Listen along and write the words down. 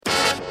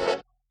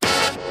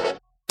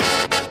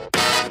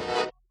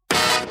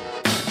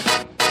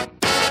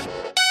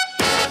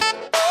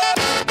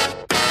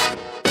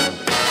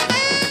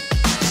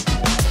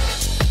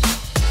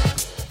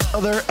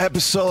another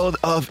episode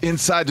of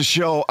Inside the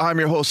Show. I'm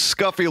your host,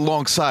 Scuffy,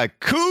 alongside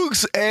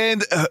Cougs.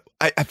 And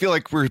I feel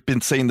like we've been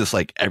saying this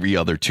like every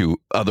other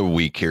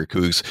week here,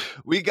 Cougs.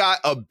 We got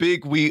a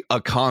big week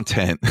of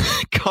content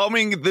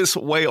coming this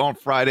way on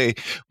Friday.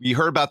 We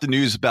heard about the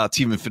news about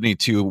Team Infinity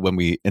 2 when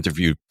we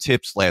interviewed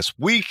Tips last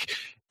week.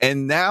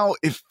 And now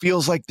it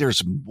feels like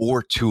there's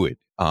more to it.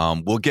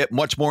 We'll get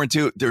much more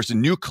into it. There's a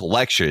new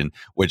collection,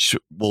 which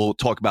we'll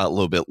talk about a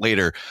little bit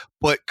later.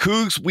 But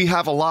Cougs, we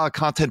have a lot of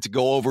content to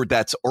go over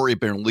that's already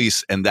been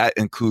released, and that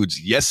includes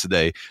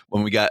yesterday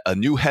when we got a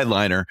new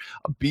headliner,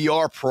 a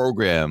BR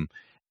program,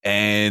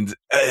 and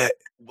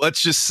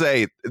let's just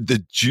say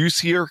the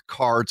juicier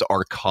cards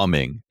are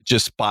coming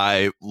just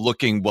by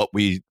looking what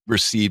we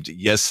received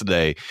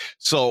yesterday.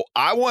 So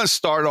I want to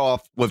start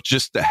off with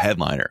just the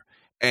headliner,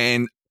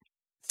 and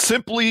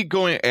simply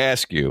going to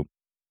ask you,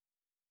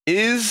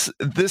 is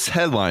this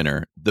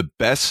headliner the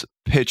best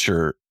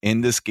pitcher in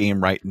this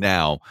game right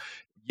now?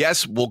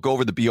 Yes, we'll go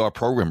over the BR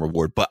program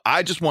reward, but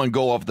I just want to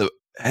go off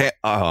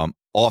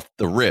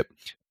the rip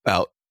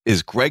about,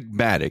 is Greg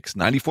Maddux,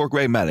 94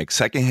 Greg Maddux,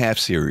 second half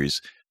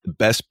series, the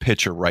best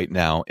pitcher right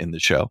now in the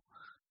show?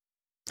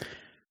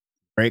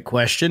 Great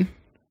question.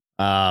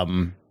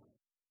 I'm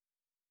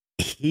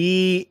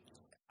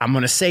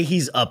going to say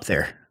he's up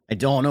there. I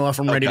don't know if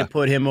I'm ready to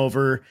put him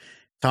over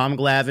Tom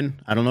Glavine.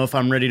 I don't know if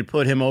I'm ready to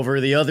put him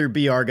over the other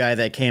BR guy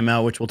that came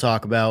out, which we'll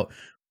talk about.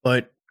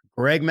 But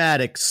Greg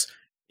Maddux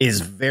is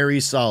very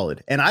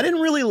solid. And I didn't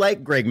really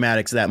like Greg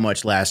Maddux that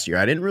much last year.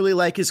 I didn't really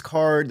like his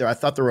card. I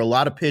thought there were a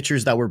lot of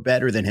pitchers that were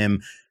better than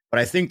him. But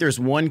I think there's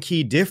one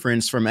key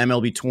difference from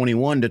MLB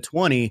 21 to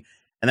 20,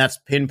 and that's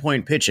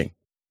pinpoint pitching.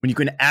 When you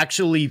can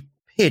actually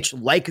pitch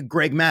like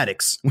Greg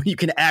Maddux, when you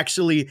can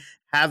actually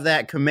have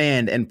that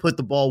command and put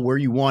the ball where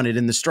you want it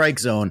in the strike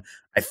zone,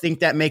 I think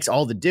that makes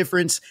all the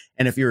difference.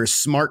 And if you're a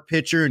smart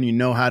pitcher and you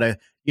know how to,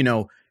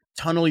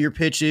 tunnel your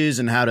pitches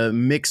and how to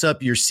mix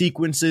up your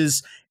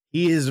sequences,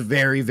 he is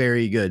very,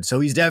 very good.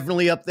 So he's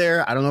definitely up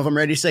there. I don't know if I'm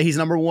ready to say he's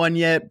number one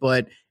yet,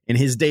 but in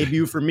his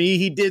debut for me,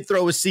 he did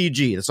throw a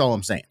CG. That's all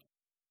I'm saying.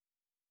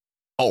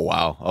 Oh,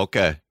 wow.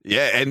 Okay.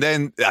 Yeah. And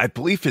then I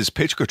believe his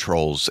pitch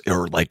controls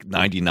are like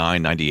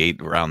 99,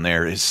 98 around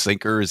there. His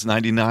sinker is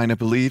 99, I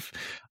believe.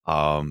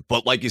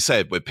 But like you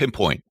said, with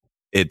pinpoint,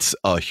 it's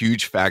a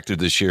huge factor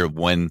this year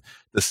when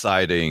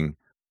deciding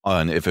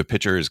on if a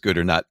pitcher is good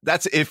or not.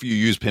 That's if you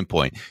use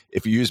pinpoint.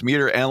 If you use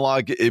meter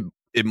analog,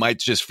 it might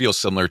just feel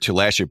similar to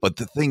last year. But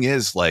the thing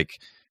is, like,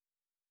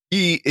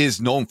 he is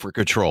known for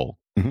control.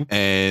 Mm-hmm.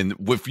 And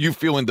with you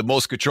feeling the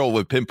most control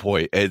with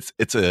pinpoint,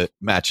 it's a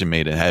match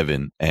made in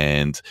heaven.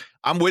 And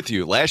I'm with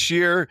you. Last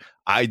year,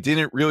 I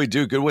didn't really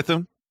do good with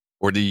him.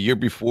 Or the year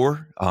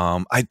before.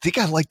 I think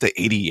I liked the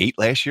 88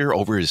 last year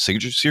over his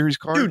signature series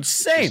card. Dude,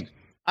 same.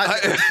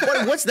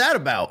 What's that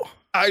about?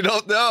 I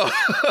don't know.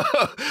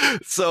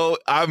 So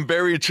I'm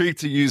very intrigued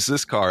to use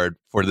this card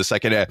for the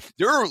second half.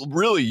 They're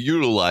really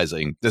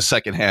utilizing the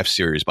second half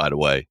series, by the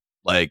way.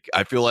 Like,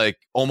 I feel like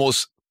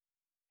almost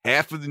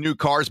half of the new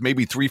cards,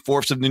 maybe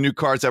 3/4 of the new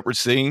cards that we're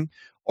seeing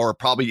are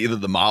probably either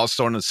the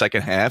milestone in the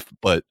second half,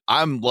 but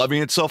I'm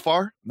loving it so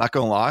far. Not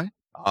going to lie.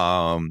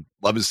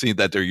 Love to see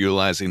that they're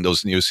utilizing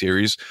those new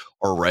series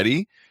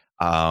already.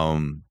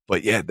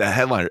 But yeah, the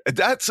headliner,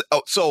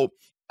 so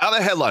out of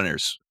the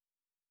headliners,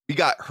 we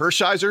got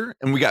Hershiser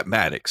and we got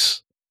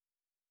Maddux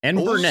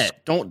and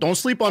Burnett. Don't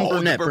sleep on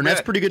Burnett.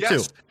 Burnet's pretty good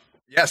too.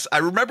 Yes, I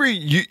remember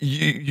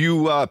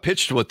you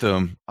pitched with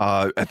him.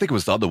 I think it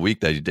was the other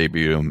week that you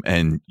debuted him,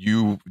 and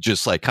you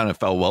just like kind of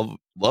fell in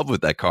love with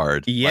that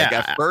card. Yeah, like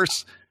at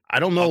first. I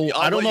don't know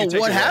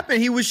what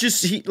happened. He was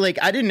just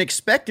I didn't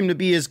expect him to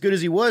be as good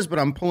as he was, but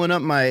I'm pulling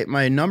up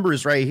my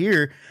numbers right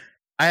here.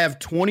 I have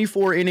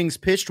 24 innings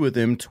pitched with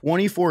him,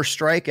 24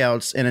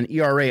 strikeouts, and an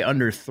ERA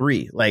under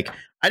 3. Like,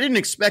 I didn't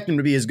expect him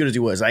to be as good as he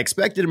was. I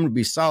expected him to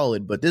be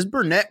solid, but this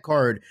Burnett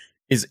card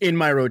is in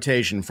my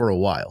rotation for a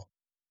while.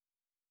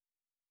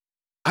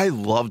 I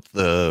loved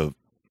the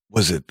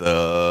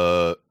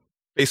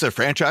base of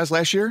franchise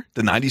last year,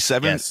 the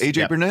 97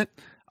 AJ Burnett.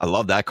 I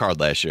love that card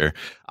last year.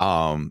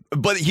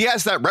 But he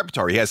has that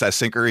repertoire. He has that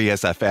sinker. He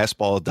has that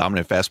fastball,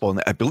 dominant fastball.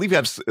 And I believe he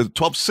has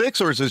 12-6,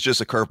 or is this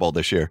just a curveball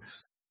this year?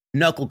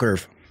 Knuckle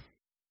curve.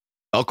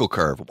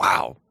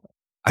 Wow.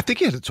 I think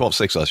he had a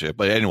 12-6 last year.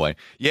 But anyway,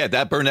 yeah,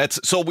 that Burnett's.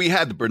 So we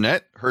had the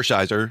Burnett,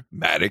 Hershiser,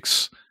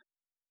 Maddux.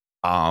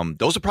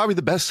 Those are probably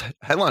the best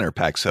headliner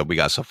packs that we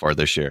got so far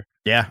this year.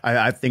 Yeah,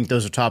 I think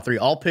those are top 3.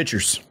 All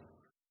pitchers.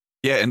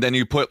 Yeah, and then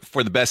you put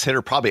for the best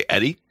hitter, probably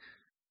Eddie.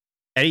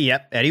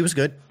 Eddie was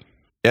good.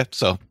 Yeah,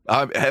 so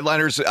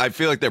headliners, I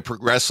feel like they're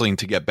progressing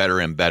to get better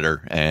and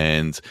better.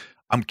 And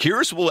I'm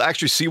curious, we'll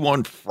actually see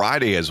one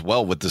Friday as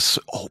well with this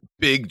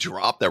big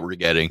drop that we're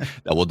getting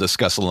that we'll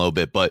discuss in a little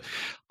bit. But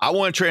I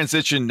want to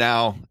transition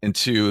now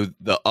into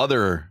the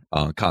other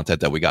content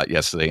that we got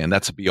yesterday, and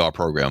that's a BR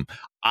program.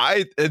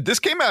 This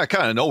came out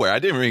kind of nowhere. I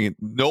didn't really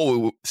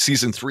know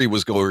season 3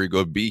 was going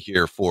to be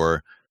here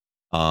for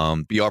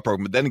BR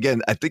program. But then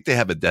again, I think they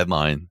have a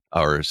deadline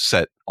or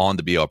set on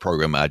the BR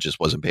program. I just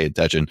wasn't paying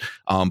attention.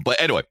 But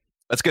anyway,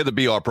 let's get the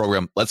BR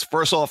program. Let's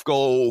first off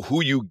go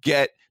who you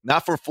get,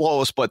 not for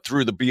Flawless, but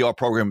through the BR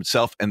program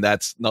itself, and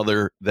that's none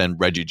other than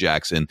Reggie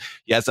Jackson.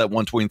 He has that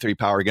 123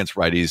 power against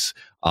righties.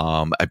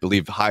 I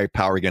believe high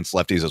power against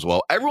lefties as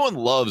well. Everyone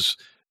loves,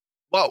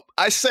 well,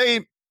 I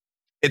say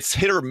it's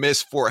hit or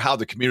miss for how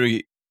the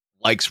community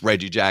likes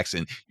Reggie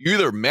Jackson. You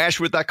either mash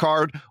with that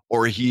card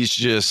or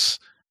he's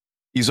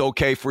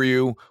okay for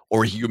you,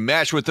 or you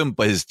match with him,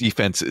 but his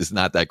defense is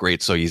not that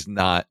great, so he's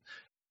not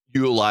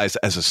utilized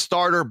as a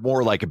starter,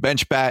 more like a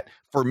bench bat.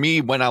 For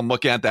me, when I'm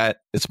looking at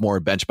that, it's more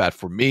a bench bat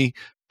for me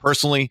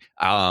personally.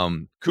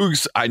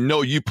 Cougs, I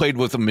know you played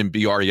with him in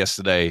BR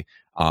yesterday.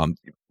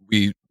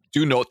 We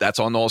do note that's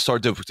on All-Star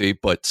difficulty,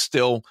 but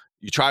still,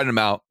 you tried him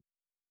out.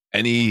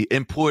 Any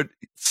input?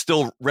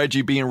 Still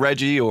Reggie being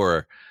Reggie,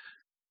 or?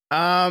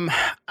 I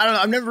don't know.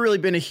 I've never really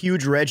been a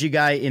huge Reggie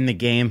guy in the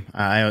game.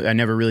 I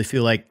never really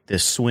feel like the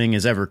swing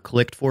has ever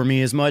clicked for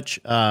me as much.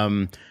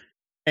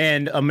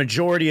 And a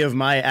majority of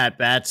my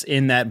at-bats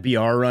in that BR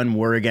run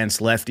were against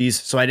lefties,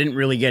 so I didn't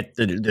really get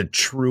the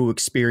true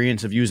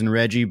experience of using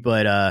Reggie,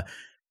 but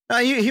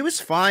he was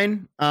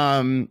fine.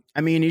 I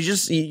mean,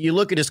 you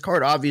look at his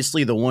card,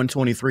 obviously the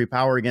 123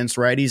 power against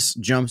righties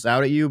jumps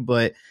out at you,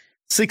 but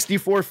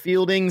 64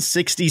 fielding,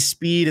 60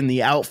 speed in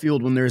the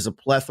outfield when there's a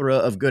plethora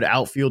of good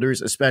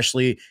outfielders,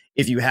 especially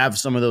if you have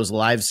some of those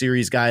live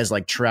series guys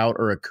like Trout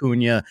or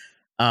Acuna.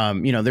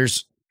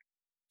 There's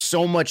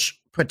so much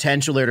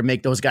potential there to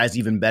make those guys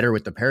even better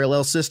with the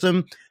parallel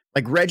system.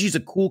 Like, Reggie's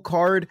a cool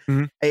card.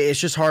 Mm-hmm. It's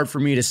just hard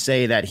for me to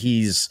say that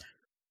he's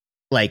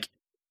like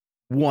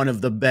one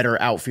of the better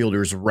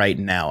outfielders right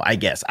now, I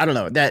guess. I don't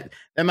know. That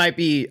might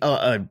be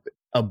a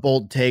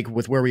bold take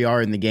with where we are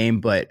in the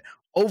game, but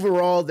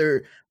overall,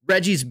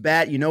 Reggie's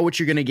bat, you know what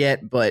you're going to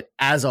get, but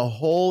as a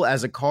whole,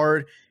 as a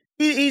card,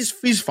 he's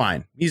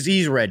fine.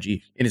 He's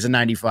Reggie, and it's a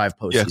 95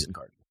 postseason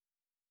card.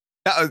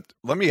 Now,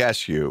 let me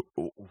ask you,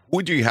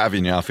 who do you have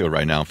in your outfield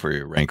right now for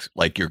your ranks,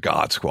 like your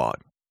God squad?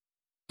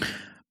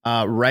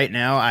 Right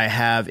now, I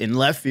have in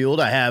left field,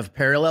 I have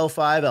parallel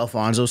 5,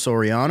 Alfonso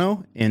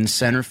Soriano. In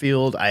center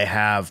field, I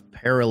have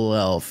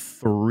parallel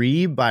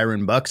 3,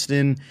 Byron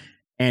Buxton.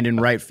 And in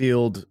right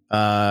field,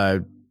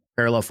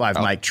 parallel 5,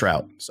 Mike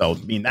Trout. So, I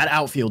mean, that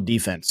outfield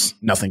defense,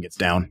 nothing gets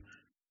down.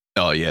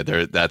 Oh, yeah,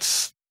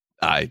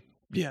 I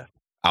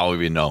don't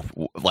even know,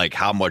 like,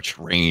 how much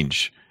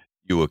range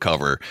you would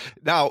cover.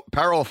 Now,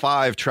 parallel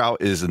 5,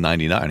 Trout is a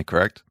 99,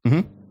 correct?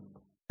 Mm-hmm.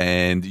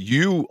 And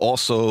you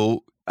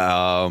also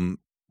got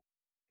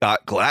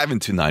Glavine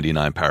to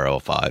 99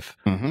 parallel 5.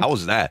 Mm-hmm. How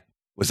was that?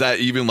 Was that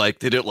even like,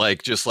 did it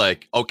like, just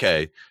like,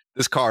 okay,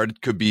 this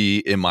card could be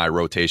in my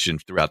rotation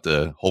throughout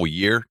the whole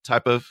year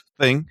type of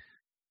thing?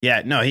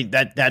 Yeah, no,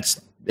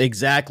 that's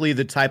exactly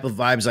the type of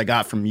vibes I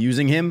got from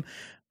using him.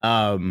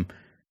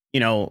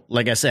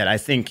 Like I said, I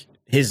think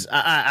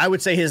I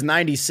would say his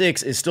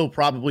 96 is still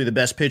probably the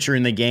best pitcher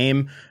in the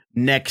game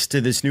next to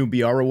this new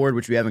BR award,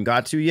 which we haven't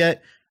got to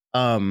yet.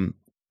 But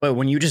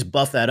when you just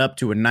buff that up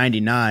to a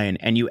 99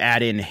 and you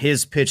add in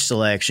his pitch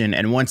selection,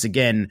 and once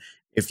again,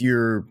 if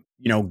you're,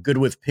 good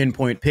with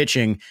pinpoint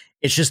pitching,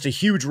 it's just a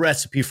huge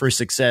recipe for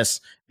success.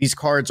 These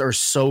cards are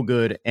so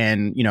good.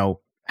 And,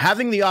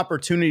 having the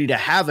opportunity to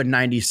have a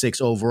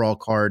 96 overall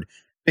card,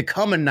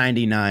 become a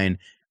 99,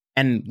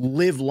 and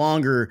live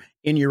longer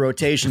in your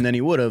rotation than he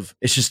would have,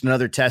 it's just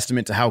another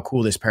testament to how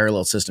cool this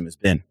parallel system has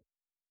been.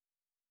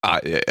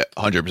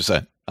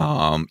 100%.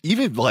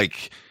 Even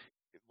like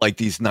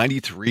these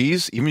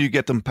 93s, even you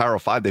get them power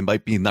 5, they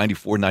might be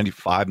 94,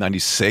 95,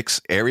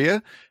 96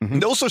 area. Mm-hmm.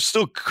 And those are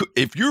still,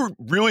 if you're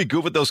really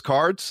good with those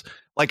cards,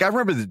 like I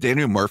remember the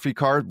Daniel Murphy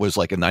card was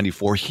like a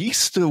 94. He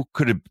still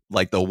could have,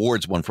 like the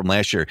awards one from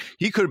last year,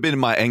 he could have been in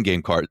my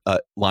endgame card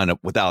lineup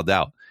without a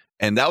doubt.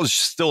 And that was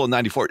still a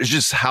 94. It's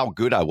just how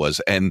good I was.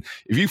 And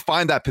if you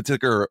find that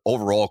particular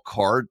overall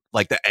card,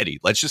 like the Eddie,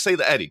 let's just say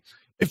the Eddie,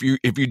 if you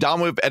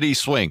dominate with Eddie's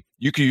swing,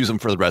 you can use them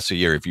for the rest of the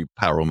year if you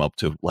power them up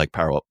to like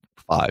power up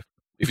 5.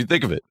 If you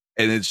think of it.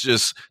 And it's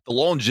just the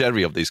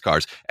longevity of these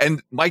cards.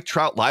 And Mike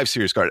Trout live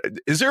series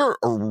card. Is there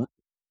a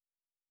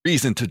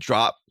reason to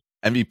drop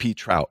MVP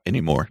Trout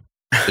anymore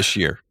this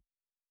year?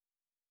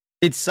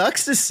 It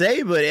sucks to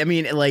say, but I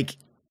mean, like,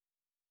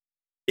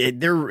 I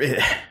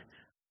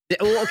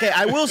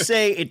will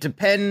say it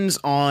depends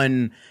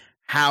on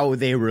how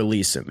they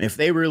release him. If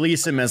they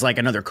release him as like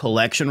another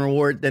collection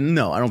reward, then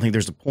no, I don't think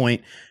there's a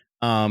point.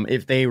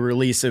 If they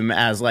release him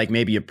as like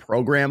maybe a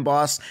program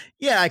boss,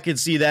 yeah, I could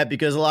see that,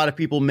 because a lot of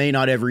people may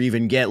not ever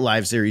even get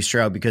live series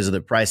Trout because of the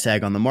price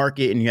tag on the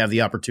market, and you have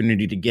the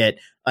opportunity to get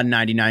a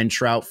 99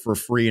 Trout for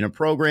free in a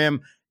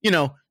program.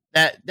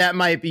 That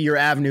might be your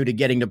avenue to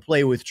getting to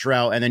play with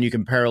Trout, and then you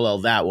can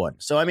parallel that one.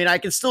 So, I mean, I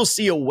can still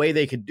see a way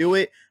they could do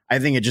it. I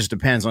think it just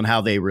depends on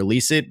how they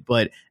release it.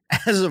 But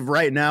as of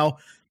right now,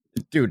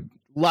 dude,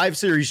 live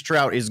series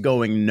Trout is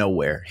going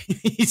nowhere.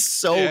 He's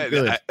so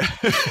good.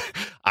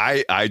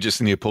 I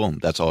just need to pull him.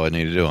 That's all I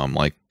need to do. I'm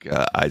like,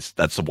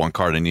 that's the one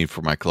card I need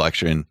for my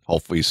collection.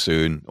 Hopefully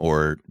soon,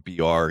 or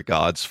BR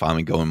gods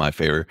finally go in my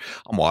favor.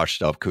 I'm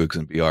washed up, Cougs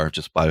and BR.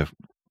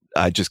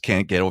 I just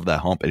can't get over that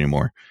hump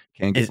anymore.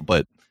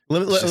 but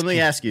let me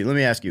ask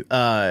you.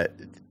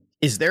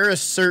 Is there a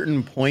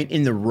certain point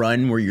in the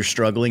run where you're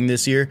struggling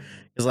this year?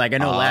 Because like I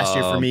know last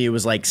year for me it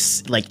was like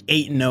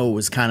 8-0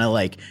 was kind of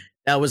like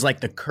that was like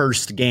the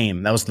cursed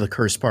game. That was the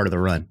cursed part of the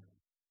run.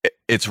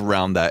 It's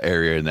around that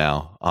area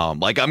now.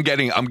 Like I'm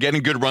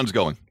getting good runs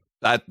going.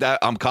 That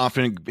I'm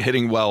confident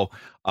hitting well.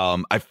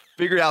 I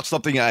figured out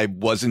something I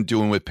wasn't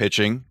doing with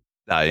pitching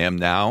that I am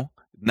now.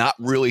 Not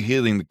really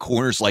hitting the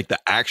corners, like the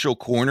actual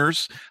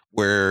corners,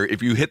 where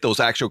if you hit those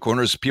actual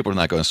corners, people are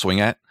not going to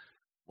swing at.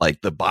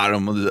 Like the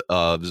bottom of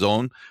the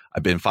zone,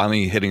 I've been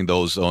finally hitting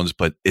those zones,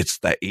 but it's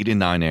that 8 and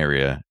 9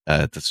 area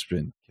that's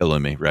been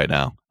killing me right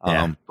now.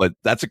 Yeah. But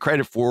that's a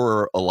credit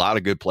for a lot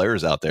of good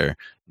players out there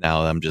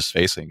now that I'm just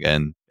facing.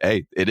 And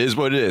hey, it is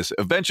what it is.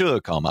 Eventually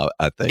it'll come out,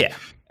 I think. Yeah.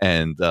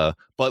 And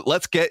but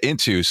let's get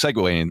into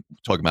segueing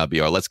talking about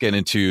BR. Let's get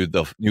into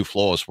the new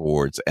Flawless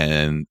Rewards,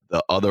 and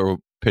the other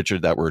pitcher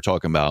that we're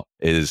talking about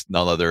is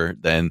none other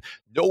than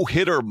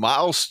no-hitter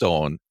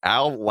milestone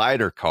Al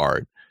Leiter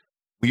card.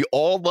 We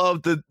all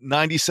loved the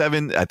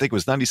 97, I think it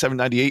was 97,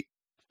 98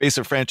 face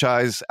of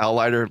franchise Al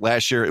Leiter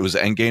last year. It was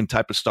an end game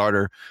type of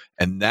starter.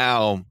 And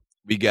now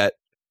we get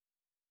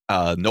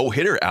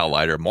no-hitter Al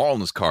Leiter,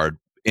 Marlins card,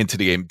 into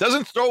the game.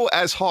 Doesn't throw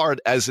as hard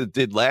as it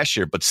did last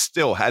year, but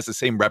still has the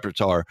same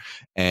repertoire.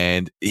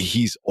 And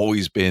he's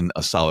always been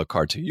a solid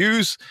card to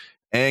use.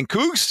 And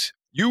Cougs,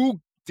 you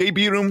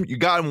debuted him. You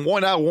got him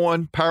 1 out of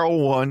 1,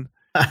 Parallel 1.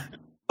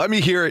 Let me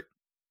hear it.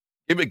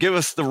 Give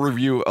us the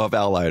review of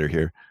Al Leiter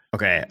here.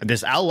 Okay,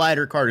 this Al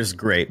Leiter card is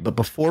great, but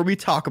before we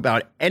talk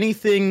about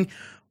anything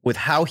with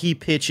how he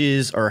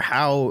pitches or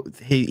how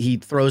he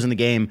throws in the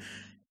game,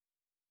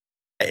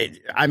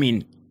 I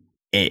mean,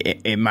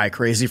 am I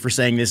crazy for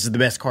saying this is the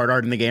best card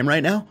art in the game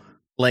right now?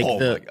 Like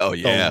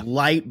the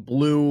light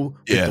blue,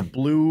 with the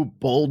blue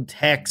bold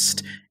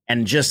text,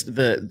 and just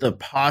the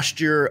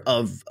posture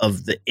of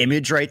the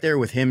image right there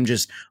with him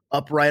just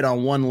upright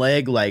on one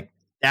leg, like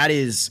that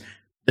is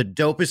the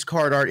dopest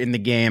card art in the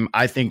game.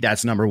 I think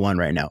that's number one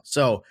right now.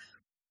 So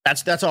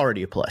that's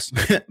already a plus.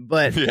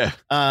 But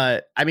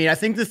I mean, I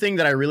think the thing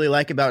that I really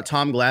like about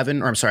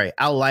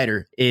Al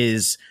Leiter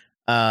is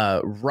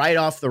right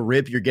off the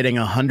rip, you're getting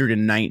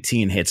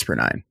 119 hits per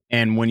 9.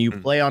 And when you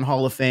play on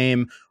Hall of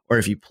Fame or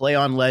if you play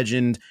on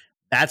Legend,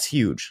 that's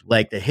huge.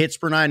 Like the hits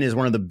per 9 is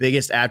one of the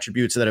biggest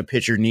attributes that a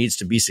pitcher needs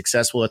to be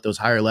successful at those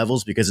higher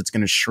levels, because it's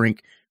going to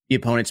shrink the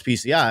opponent's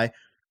PCI.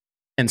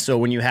 And so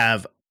when you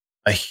have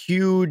a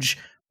huge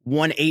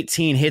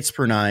 118 hits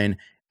per 9,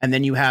 and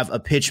then you have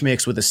a pitch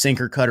mix with a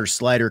sinker, cutter,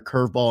 slider,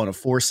 curveball, and a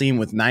four seam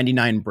with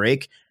 99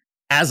 break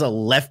as a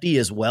lefty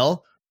as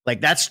well,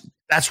 like that's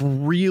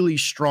really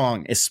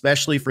strong,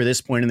 especially for this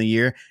point in the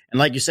year. And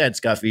like you said,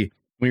 Scuffy,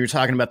 when you were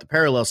talking about the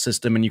parallel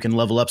system and you can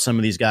level up some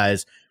of these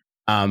guys,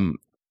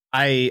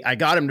 I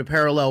got him to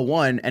parallel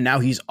 1, and now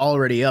he's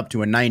already up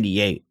to a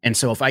 98. And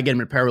so if I get him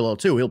to parallel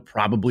 2, he'll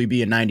probably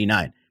be a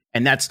 99.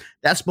 And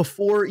that's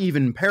before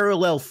even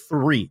parallel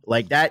 3.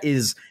 Like that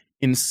is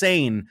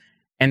insane.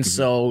 And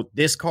so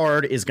this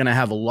card is going to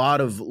have a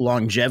lot of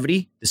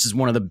longevity. This is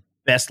one of the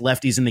best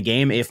lefties in the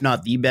game, if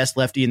not the best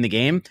lefty in the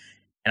game.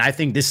 And I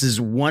think this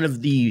is one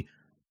of the,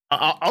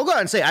 I'll go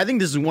out and say, I think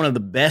this is one of the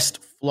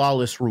best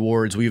flawless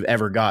rewards we've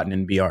ever gotten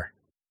in BR.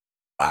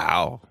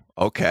 Wow.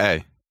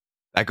 Okay.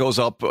 That goes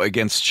up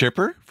against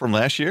Chipper from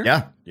last year?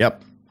 Yeah.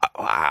 Yep.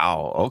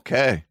 Wow.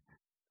 Okay.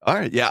 All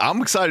right. Yeah,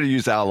 I'm excited to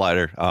use Al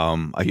Leiter.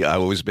 I've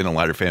always been a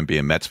Leiter fan,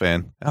 being a Mets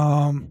fan.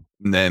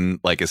 And then,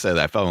 like I said,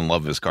 I fell in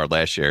love with his card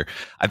last year.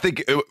 I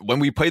think when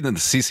we played in the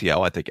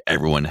CCL, I think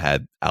everyone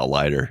had Al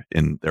Leiter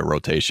in their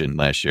rotation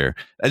last year.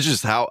 That's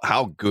just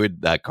how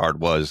good that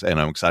card was, and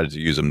I'm excited to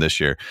use him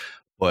this year.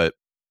 But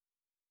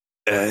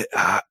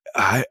I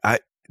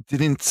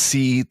didn't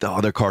see the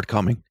other card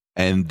coming,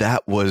 and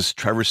that was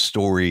Trevor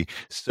Story,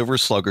 Silver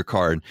Slugger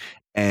card.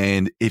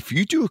 And if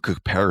you do a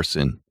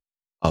comparison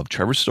of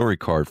Trevor Story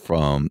card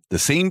from the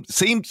same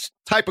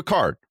type of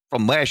card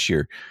from last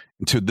year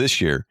to this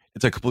year,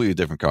 it's a completely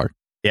different card.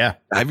 Yeah.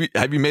 Have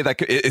you made that?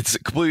 It's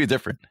completely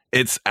different.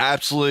 It's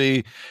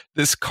absolutely,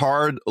 this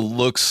card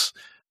looks,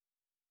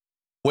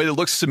 what it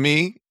looks to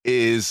me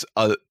is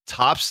a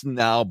Topps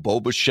Now Bo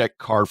Bichette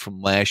card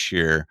from last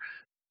year.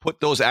 Put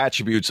those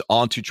attributes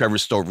onto Trevor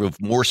Story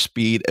with more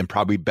speed and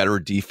probably better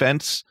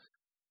defense.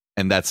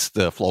 And that's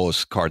the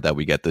flawless card that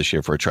we get this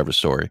year for Trevor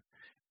Story.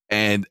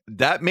 And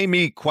that made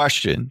me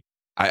question.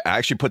 I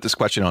actually put this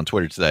question on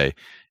Twitter today.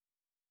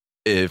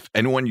 If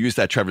anyone used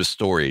that Trevor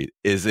Story,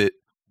 is it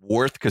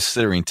worth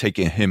considering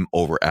taking him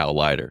over Al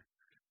Leiter?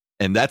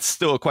 And that's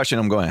still a question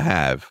I'm going to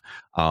have.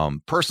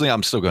 Personally,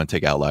 I'm still going to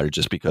take Al Leiter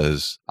just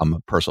because I'm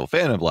a personal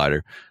fan of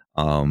Leiter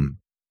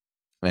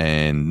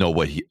and know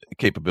what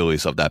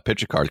capabilities of that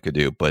pitcher card could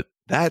do. But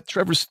that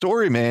Trevor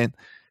Story, man,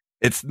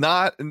 it's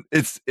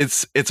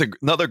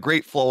another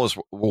great flawless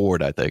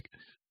reward, I think.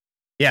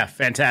 Yeah,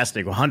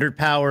 fantastic. 100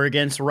 power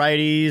against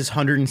righties,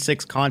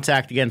 106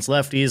 contact against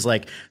lefties.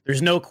 Like,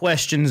 there's no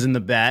questions in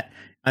the bat.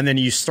 And then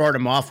you start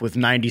him off with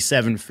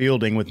 97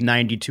 fielding with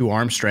 92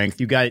 arm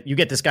strength. You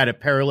get this guy to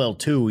parallel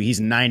 2. He's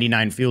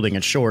 99 fielding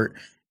at short.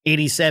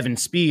 87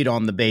 speed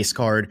on the base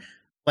card.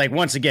 Like,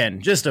 once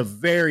again, just a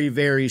very,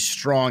 very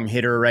strong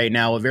hitter right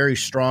now, a very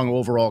strong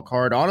overall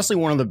card. Honestly,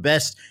 one of the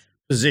best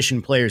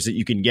position players that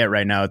you can get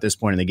right now at this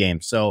point in the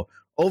game. So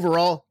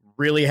overall,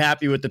 really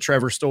happy with the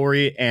Trevor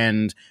Story,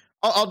 and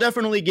I'll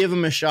definitely give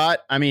him a shot.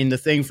 I mean, the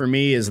thing for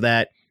me is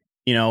that,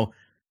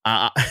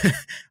 I'm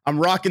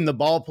rocking the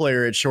ball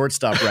player at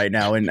shortstop right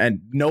now,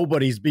 and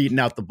nobody's beating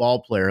out the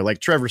ball player. Like,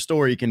 Trevor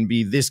Story can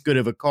be this good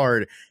of a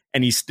card,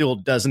 and he still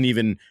doesn't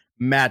even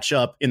match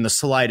up in the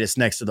slightest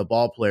next to the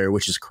ball player,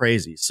 which is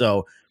crazy.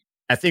 So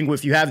I think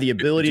if you have the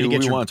ability to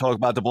get want to talk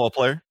about the ball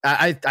player?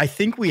 I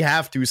think we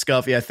have to,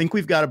 Scuffy. I think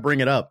we've got to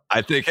bring it up.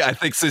 I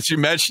think since you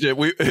mentioned it,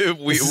 we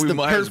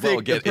might as well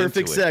get the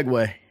perfect into it.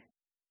 Segue.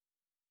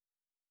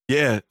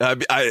 Yeah,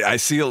 I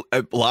see a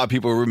lot of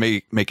people were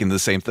making the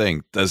same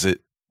thing. Does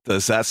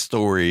that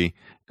story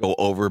go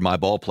over my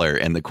ball player?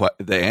 And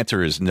the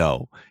answer is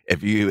no.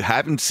 If you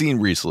haven't seen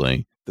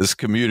recently, this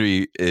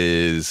community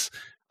is.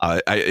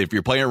 If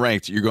you're playing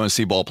ranked, you're going to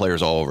see ball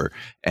players all over.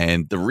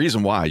 And the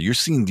reason why you're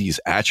seeing these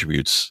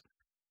attributes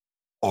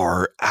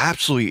are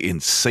absolutely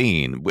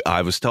insane.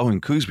 I was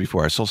telling Kuz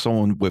before, I saw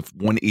someone with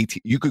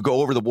 118. You could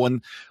go over the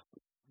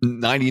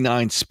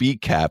 199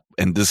 speed cap,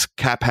 and this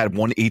cap had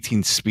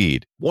 118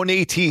 speed,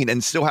 118,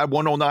 and still had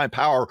 109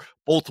 power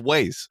both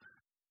ways.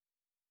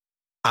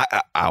 I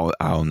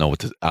don't know what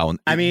to.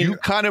 I mean, you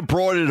kind of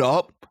brought it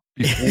up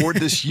before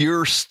this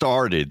year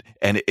started,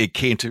 and it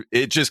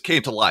just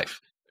came to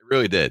life.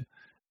 Really did.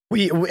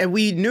 We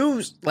knew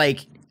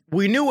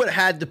it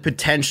had the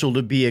potential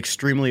to be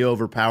extremely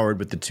overpowered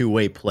with the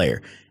two-way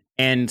player.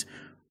 And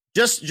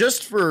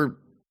just for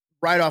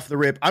right off the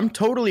rip, I'm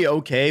totally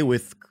okay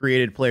with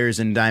created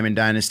players in Diamond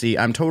Dynasty.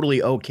 I'm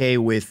totally okay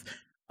with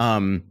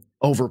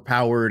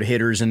overpowered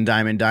hitters in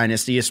Diamond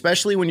Dynasty,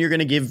 especially when you're going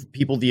to give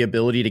people the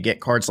ability to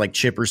get cards like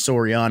Chipper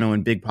Soriano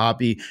and Big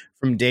Poppy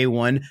from day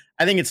one.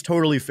 I think it's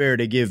totally fair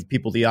to give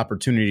people the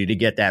opportunity to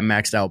get that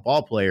maxed out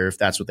ball player if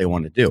that's what they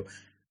want to do.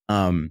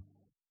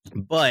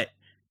 But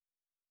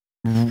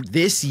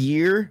this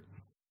year,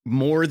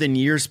 more than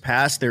years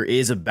past, there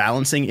is a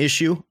balancing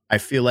issue. I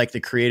feel like the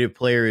creative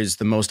player is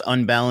the most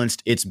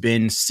unbalanced it's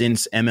been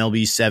since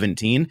MLB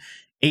 17.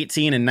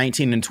 18 and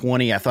 19 and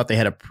 20, I thought they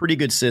had a pretty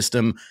good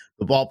system.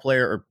 The ball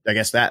player, or I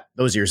guess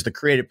those years, the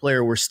creative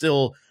player were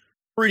still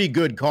pretty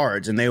good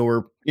cards, and they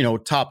were,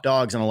 top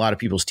dogs on a lot of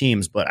people's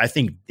teams. But I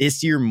think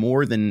this year,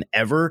 more than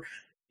ever,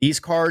 these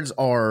cards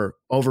are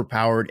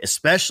overpowered,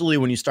 especially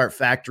when you start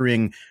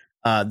factoring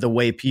the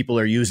way people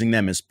are using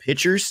them as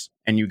pitchers.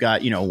 And you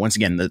got, once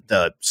again,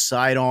 the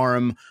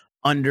sidearm,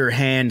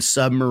 underhand,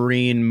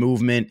 submarine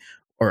movement,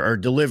 or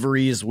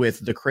deliveries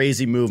with the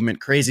crazy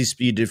movement, crazy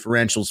speed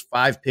differentials,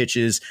 5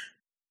 pitches,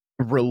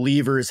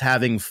 relievers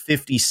having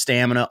 50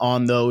 stamina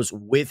on those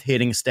with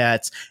hitting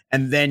stats.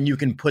 And then you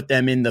can put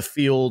them in the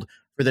field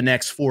for the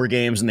next 4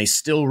 games and they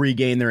still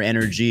regain their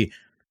energy.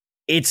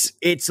 It's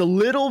a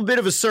little bit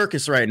of a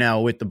circus right now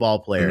with the ball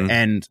player. Mm-hmm.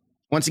 And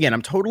once again,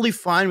 I'm totally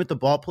fine with the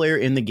ball player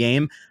in the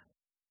game.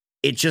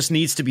 It just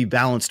needs to be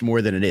balanced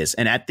more than it is.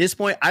 And at this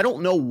point, I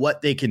don't know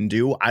what they can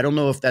do. I don't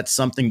know if that's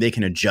something they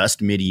can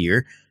adjust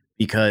mid-year,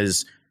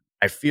 because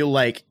I feel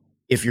like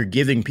if you're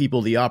giving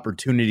people the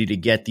opportunity to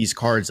get these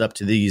cards up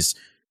to these,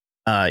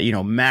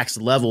 max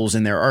levels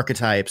in their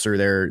archetypes or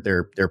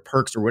their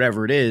perks or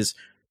whatever it is,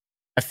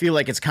 I feel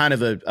like it's kind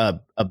of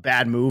a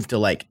bad move to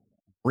like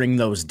bring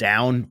those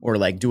down or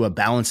like do a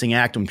balancing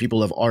act when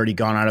people have already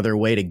gone out of their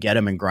way to get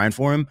them and grind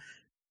for them.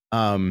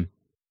 And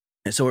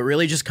so it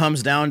really just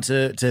comes down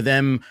to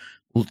them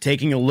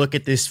taking a look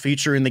at this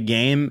feature in the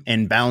game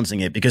and balancing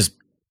it, because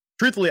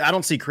truthfully, I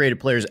don't see creative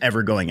players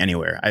ever going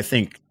anywhere. I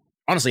think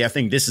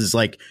this is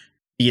like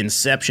the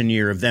inception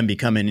year of them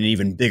becoming an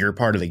even bigger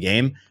part of the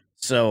game.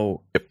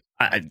 So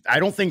I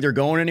don't think they're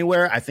going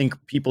anywhere. I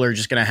think people are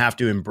just going to have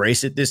to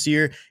embrace it this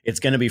year. It's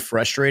going to be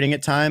frustrating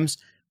at times,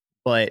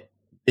 but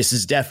this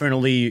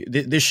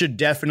should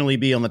definitely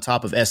be on the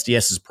top of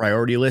SDS's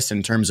priority list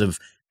in terms of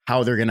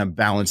how they're going to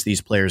balance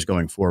these players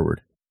going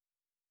forward.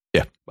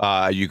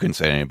 Yeah, you couldn't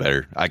say any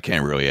better. I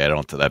can't really add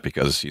on to that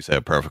because you said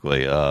it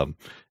perfectly. I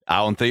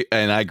don't think,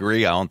 and I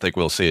agree, I don't think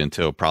we'll see it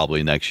until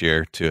probably next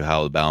year to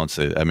how to balance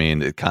it. I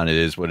mean, it kind of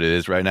is what it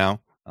is right now.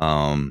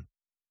 I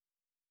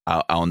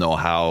don't know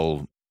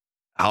how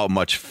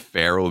much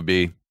fair it would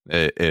be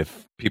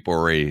if people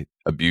already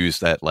abuse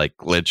that like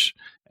glitch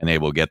and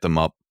able to get them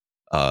up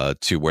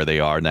to where they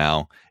are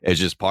now. It's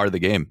just part of the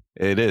game.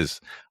 It is.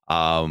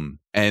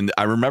 And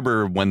I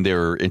remember when they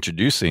were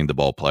introducing the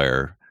ball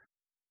player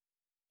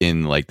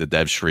in like the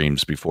dev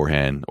streams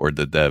beforehand or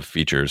the dev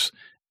features,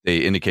 they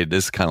indicated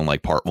this is kind of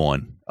like part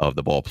 1 of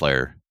the ball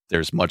player.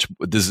 This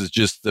is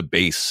just the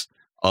base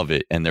of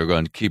it, and they're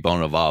going to keep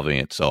on evolving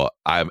it. So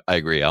I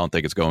agree. I don't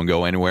think it's going to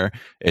go anywhere.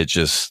 It's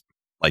just,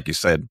 like you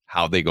said,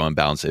 how they go and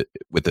balance it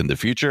within the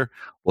future.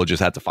 We'll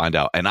just have to find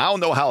out. And I don't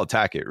know how to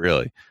attack it,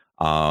 really.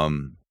 A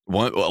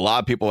lot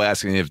of people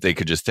asking if they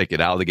could just take it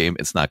out of the game.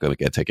 It's not going to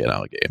get taken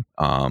out of the game.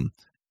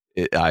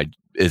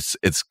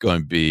 It's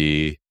going to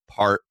be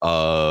part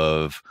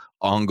of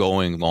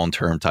ongoing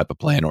long-term type of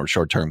plan or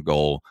short-term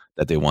goal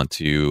that they want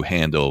to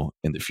handle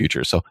in the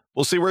future. So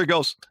we'll see where it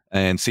goes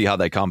and see how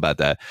they combat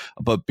that.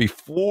 But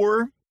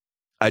before,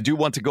 I do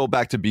want to go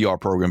back to BR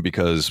program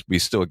because we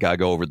still got to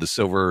go over the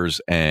silvers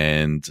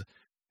and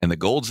the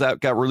golds that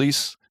got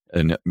released.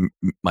 And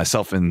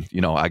myself and,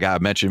 I got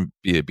to mention,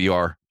 be a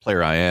BR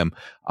player I am.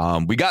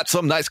 We got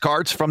some nice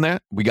cards from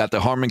that. We got the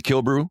Harmon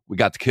Killebrew. We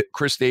got the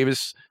Chris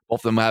Davis.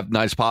 Both of them have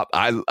nice pop.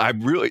 I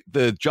really,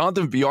 the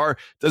Jonathan VR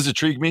does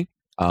intrigue me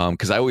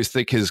because I always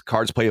think his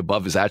cards play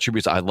above his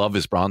attributes. I love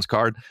his bronze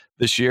card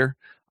this year.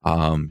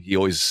 He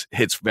always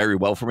hits very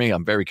well for me.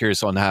 I'm very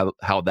curious on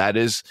how that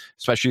is,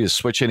 especially as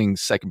switch hitting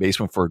second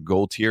baseman for a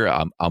gold tier.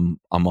 I'm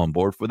on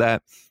board for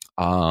that.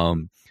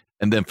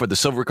 And then for the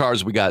silver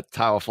cards, we got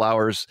Tyler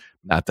Flowers.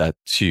 Not that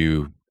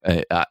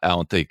I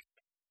don't think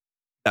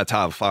that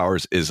Tyler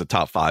Flowers is a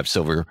top 5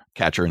 silver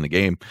catcher in the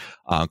game.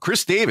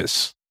 Chris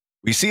Davis.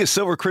 We see a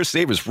silver Chris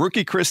Davis,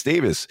 rookie Chris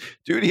Davis.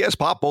 Dude, he has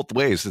pop both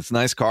ways. It's a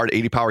nice card.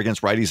 80 power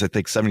against righties. I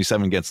think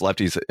 77 against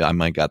lefties. I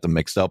might got them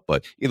mixed up,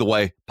 but either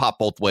way, pop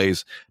both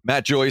ways.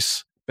 Matt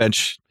Joyce,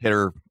 bench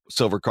hitter,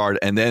 silver card.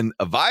 And then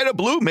Avida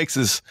Blue makes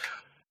his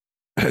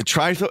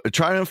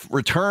triumph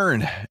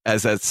return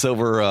as that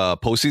silver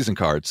postseason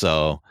card.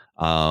 So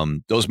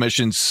those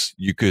missions,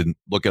 you could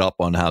look it up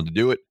on how to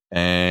do it.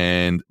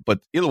 But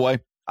either way,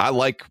 I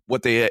like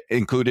what they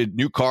included.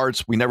 New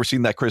cards. We never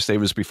seen that Chris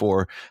Davis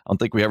before. I don't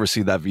think we ever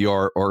see that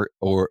VR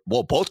or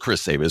both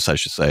Chris Davis, I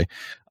should say.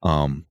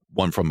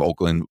 One from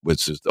Oakland,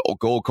 which is the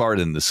gold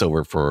card, and the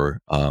silver for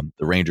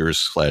the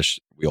Rangers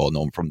 / we all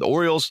know him from the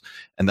Orioles,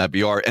 and that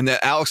VR. And then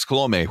Alex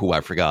Colome, who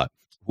I forgot,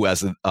 who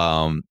has a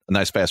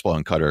nice fastball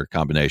and cutter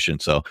combination.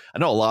 So I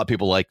know a lot of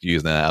people like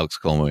using that Alex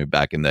Colome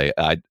back in the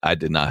day. I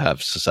did not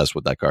have success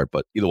with that card,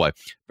 but either way,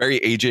 very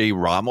AJ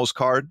Ramos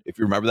card. If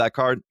you remember that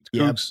card,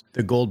 yeah,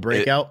 the gold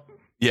breakout.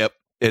 Yep,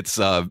 it's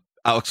Alex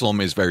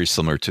Colome is very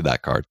similar to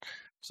that card.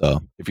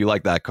 So if you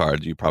like that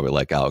card, you probably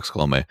like Alex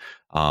Colome.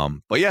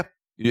 But yeah,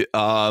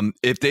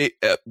 if they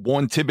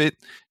one tidbit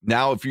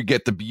now, if you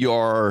get the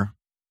BR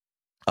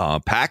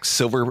packs,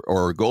 silver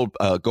or gold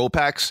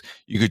packs,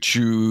 you could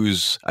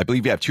choose, I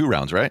believe you have 2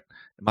 rounds, right?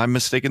 Am I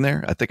mistaken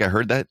there? I think I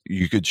heard that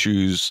you could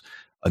choose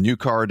a new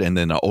card and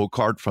then an old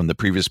card from the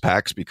previous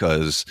packs,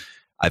 because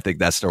I think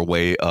that's their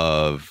way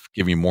of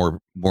giving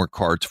more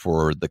cards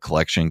for the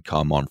collection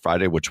come on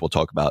Friday, which we'll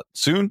talk about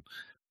soon.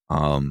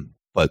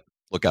 But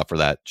look out for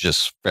that.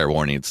 Just fair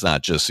warning, it's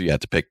not just you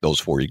have to pick those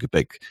 4. You could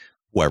pick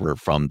whoever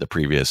from the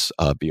previous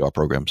BR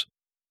programs.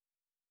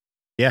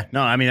 Yeah,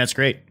 no, I mean, that's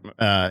great.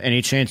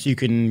 Any chance you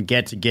can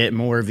get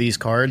more of these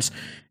cards?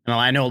 And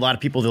I know a lot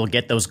of people, they'll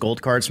get those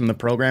gold cards from the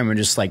program and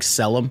just like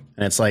sell them.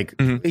 And it's like,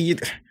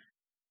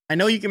 I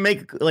know you can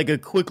make like a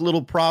quick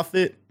little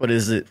profit, but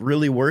is it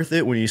really worth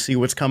it when you see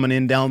what's coming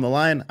in down the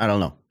line? I don't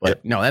know.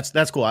 But no,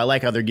 that's cool. I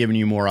like how they're giving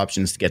you more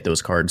options to get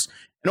those cards.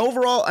 And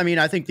overall, I mean,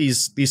 I think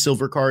these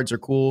silver cards are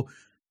cool.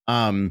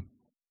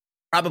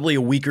 Probably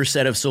a weaker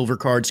set of silver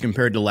cards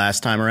compared to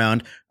last time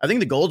around. I think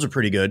the golds are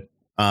pretty good.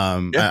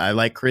 I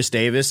like Chris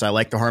Davis. I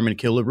like the Harmon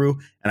Killebrew,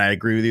 and I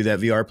agree with you that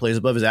VR plays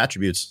above his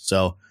attributes.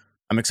 So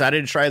I'm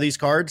excited to try these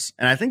cards.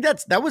 And I think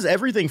that was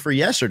everything for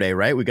yesterday,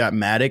 right? We got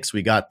Maddox,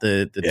 we got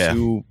the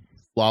 2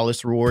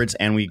 flawless rewards,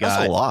 and we got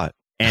that's a lot.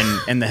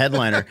 and the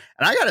headliner.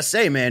 And I gotta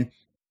say, man,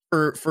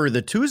 for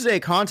the Tuesday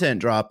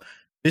content drop,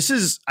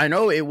 I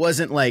know it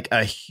wasn't like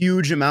a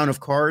huge amount of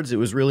cards. It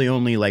was really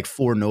only like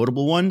 4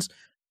 notable ones,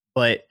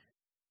 but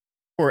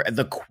for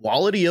the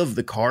quality of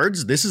the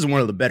cards, this is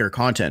one of the better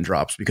content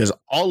drops because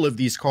all of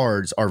these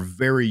cards are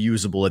very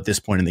usable at this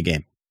point in the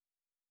game.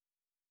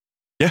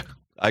 Yeah,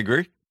 I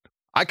agree.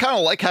 I kind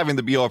of like having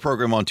the BR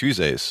program on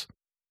Tuesdays.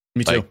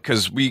 Me too.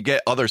 Because we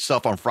get other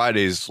stuff on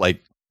Fridays,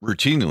 like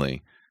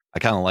routinely. I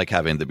kind of like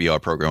having the BR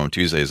program on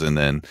Tuesdays, and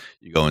then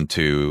you go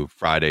into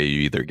Friday,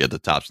 you either get the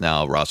Tops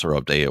Now, roster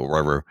update, or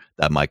wherever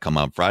that might come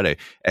out Friday.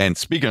 And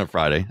speaking of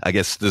Friday, I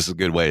guess this is a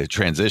good way to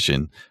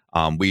transition.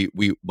 We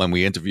when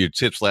we interviewed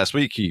Tips last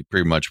week, he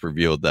pretty much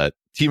revealed that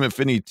Team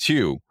Infinity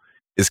 2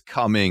 is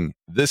coming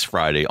this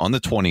Friday on the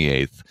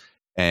 28th,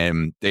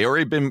 and they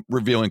already been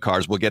revealing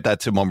cards. We'll get that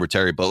to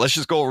momentarily, but let's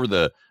just go over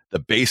the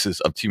basis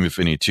of Team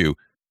Infinity 2.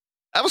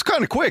 That was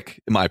kind of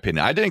quick, in my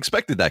opinion. I didn't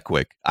expect it that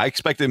quick. I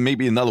expected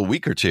maybe another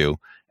week or 2,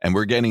 and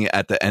we're getting it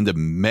at the end of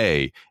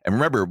May. And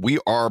remember, we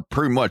are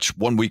pretty much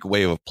 1 week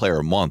away of Player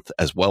a Month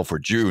as well for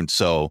June.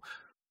 So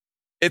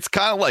it's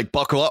kind of like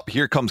buckle up.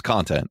 Here comes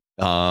content.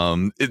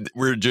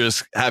 We're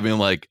just having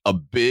like a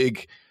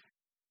big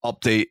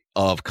update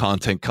of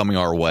content coming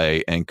our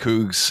way. And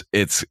Cougs,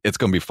 it's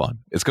going to be fun.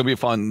 It's going to be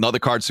fun. Another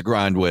cards to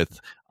grind with,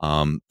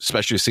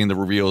 especially seeing the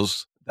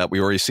reveals that we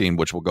already seen,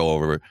 which we'll go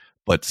over.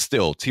 But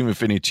still, Team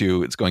Infinity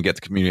 2, it's going to get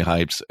the community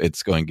hypes.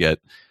 It's going to get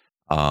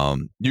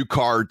new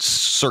cards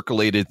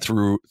circulated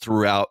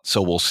throughout.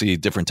 So we'll see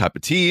different type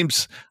of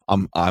teams.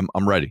 I'm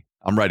ready.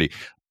 I'm ready.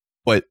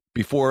 But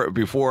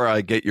before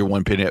I get your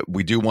one opinion,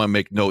 we do want to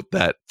make note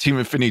that Team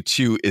Infinity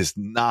 2 is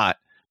not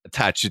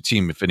attached to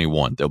Team Infinity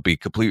 1. They'll be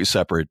completely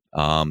separate.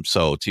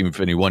 So Team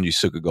Infinity 1, you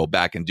still could go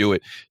back and do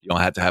it. You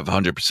don't have to have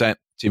 100%.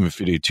 Team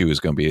Infinity 2 is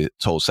going to be a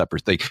total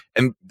separate thing.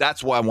 And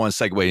that's why I want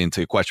to segue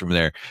into a question from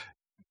there.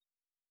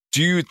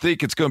 Do you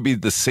think it's going to be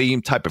the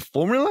same type of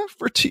formula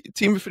for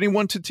Team Infinity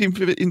 1 to Team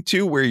Infinity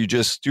 2, where you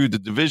just do the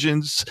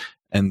divisions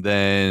and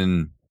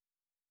then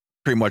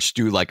pretty much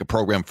do like a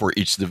program for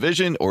each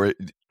division? Or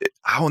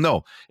I don't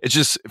know. It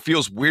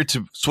feels weird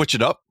to switch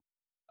it up.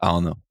 I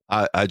don't know.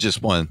 I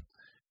just want to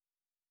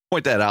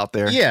point that out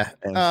there. Yeah.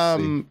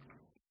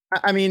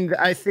 I mean,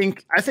 I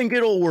think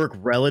it'll work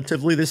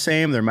relatively the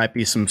same. There might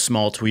be some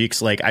small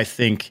tweaks. Like, I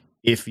think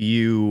if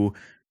you've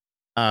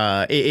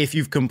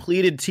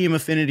completed Team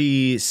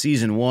Affinity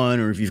Season 1,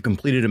 or if you've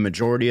completed a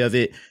majority of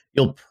it,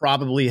 you'll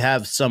probably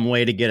have some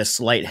way to get a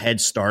slight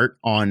head start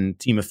on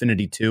Team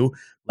Affinity 2,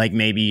 like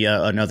maybe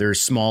another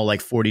small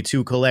like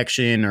 42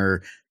 collection,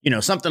 or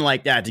something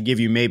like that, to give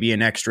you maybe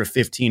an extra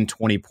 15,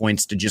 20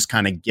 points to just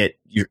kind of get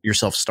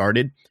yourself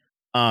started.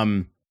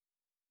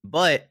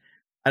 But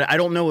I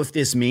don't know if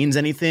this means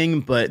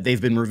anything, but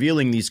they've been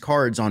revealing these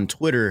cards on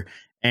Twitter,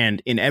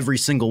 and in every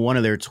single one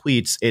of their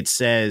tweets, it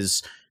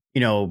says,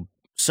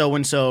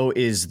 so-and-so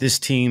is this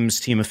team's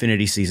Team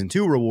Affinity Season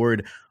 2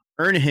 reward.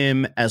 Earn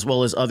him, as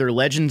well as other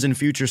legends and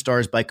future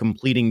stars, by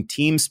completing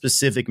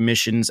team-specific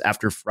missions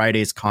after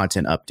Friday's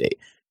content update.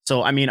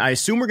 So, I mean, I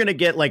assume we're going to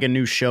get like a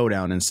new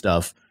showdown and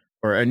stuff,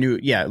 or new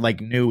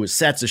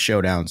sets of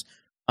showdowns.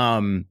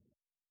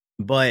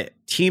 But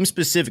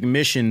team-specific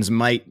missions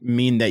might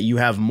mean that you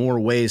have more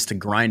ways to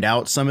grind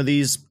out some of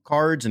these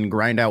cards and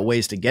grind out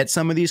ways to get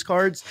some of these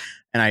cards.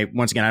 And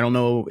once again, I don't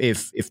know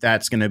if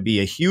that's going to be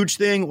a huge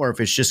thing or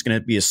if it's just going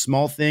to be a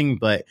small thing,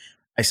 but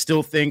I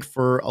still think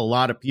for a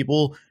lot of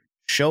people,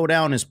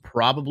 Showdown is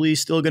probably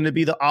still going to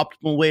be the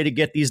optimal way to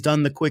get these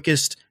done the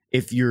quickest,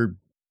 if you're,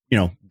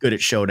 good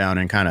at Showdown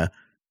and kind of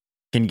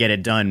can get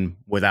it done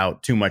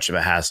without too much of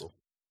a hassle.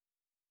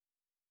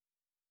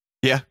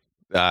 Yeah.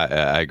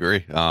 I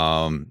agree.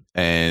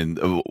 And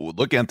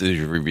looking at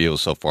the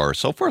reveals so far,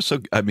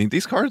 I mean,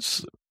 these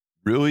cards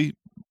really,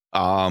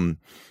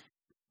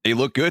 they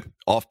look good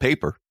off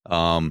paper.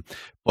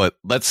 But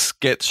let's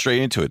get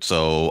straight into it.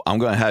 So I'm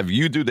going to have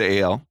you do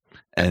the AL,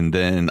 and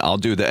then I'll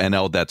do the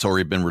NL that's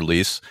already been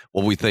released.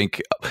 What we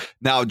think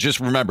now, just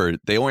remember,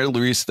 they only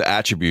released the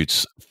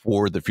attributes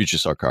for the Future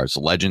Star cards. The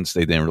Legends,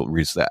 they didn't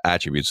release the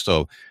attributes.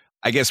 So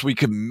I guess we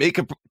could make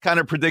a kind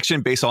of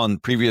prediction based on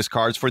previous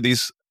cards for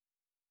these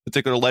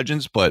particular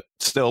legends, but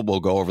still we'll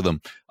go over them.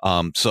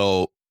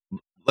 So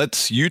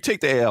you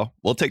take the AL,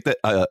 you take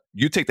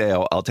the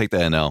AL, I'll take the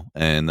NL,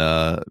 and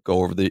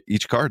go over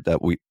each card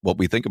what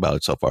we think about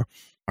it so far.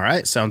 All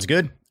right, sounds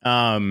good.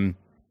 All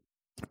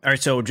right,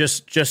 so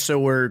just so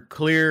we're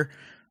clear,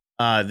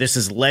 this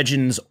is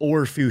Legends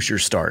or Future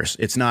Stars.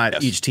 It's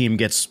not each team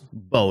gets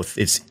both.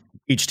 It's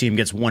each team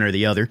gets one or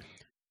the other.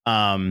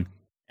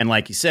 And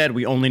like you said,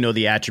 we only know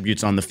the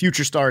attributes on the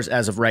Future Stars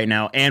as of right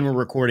now, and we're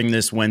recording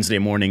this Wednesday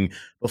morning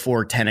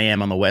before 10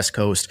 a.m. on the West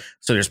Coast.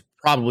 So there's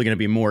probably going to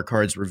be more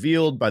cards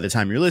revealed by the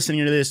time you're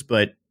listening to this,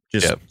 but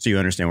just so you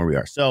understand where we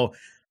are. So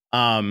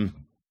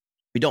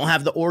we don't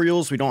have the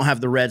Orioles. We don't have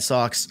the Red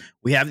Sox.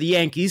 We have the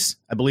Yankees.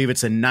 I believe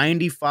it's a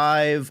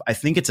 95. I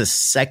think it's a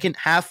second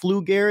half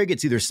Lou Gehrig.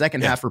 It's either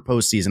second half or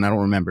postseason. I don't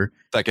remember.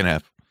 Second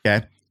half.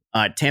 Okay.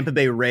 Tampa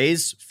Bay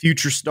Rays,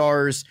 Future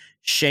Stars,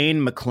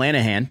 Shane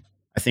McClanahan.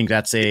 I think I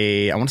want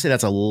to say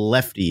that's a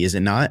lefty, is it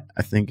not?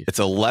 I think it's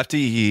a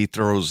lefty. He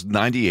throws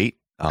 98.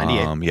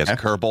 He has a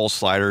curveball,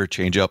 slider,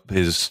 changeup.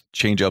 His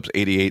changeup's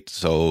 88,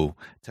 so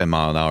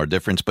 10-mile-an-hour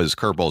difference, but his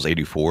curveball's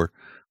 84.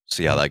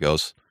 See how that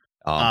goes.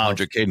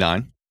 100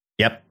 K9.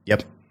 Yep.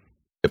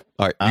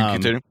 All right, you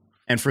continue.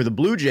 And for the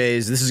Blue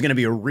Jays, this is going to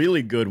be a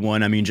really good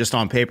one. I mean, just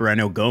on paper, I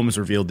know Gomes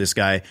revealed this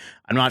guy.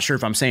 I'm not sure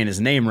if I'm saying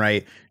his name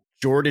right.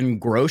 Jordan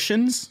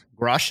Groshans.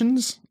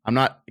 I'm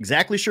not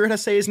exactly sure how to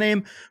say his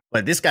name,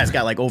 but this guy's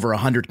got like over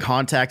 100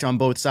 contact on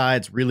both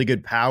sides, really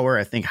good power.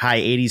 I think high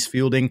 80s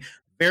fielding,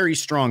 very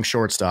strong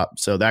shortstop.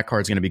 So that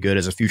card's going to be good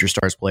as a Future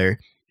Stars player.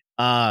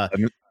 Let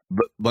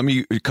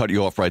me cut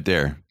you off right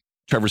there.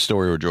 Trevor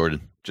Story or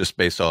Jordan, just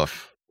based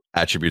off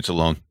attributes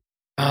alone.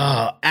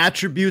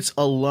 Attributes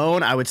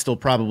alone, I would still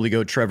probably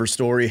go Trevor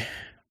Story.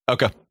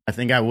 Okay. I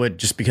think I would,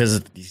 just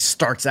because he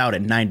starts out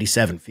at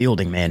 97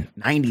 fielding, man.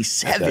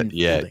 97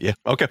 fielding. Yeah.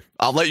 Okay.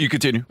 I'll let you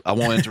continue. I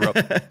won't interrupt.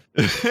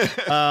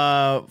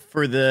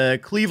 For the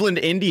Cleveland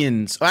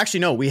Indians. Oh, actually,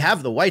 no, we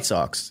have the White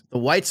Sox. The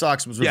White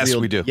Sox was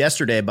revealed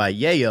yesterday by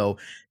Yayo.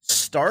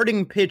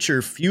 Starting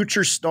pitcher,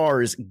 Future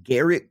Stars,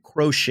 Garrett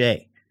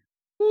Crochet.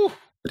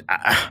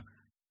 I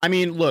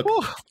mean, look,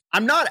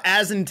 I'm not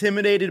as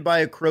intimidated by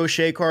a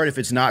Crochet card if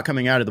it's not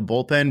coming out of the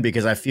bullpen,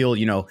 because I feel,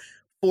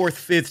 fourth,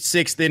 fifth,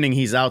 sixth inning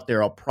he's out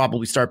there, I'll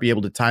probably start be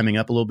able to timing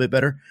up a little bit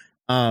better.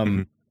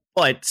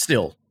 But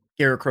still,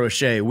 Garrett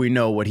Crochet, we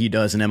know what he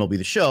does in MLB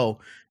The Show.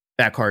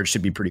 That card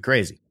should be pretty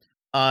crazy.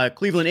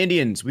 Cleveland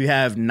Indians, we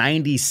have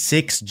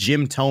 96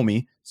 Jim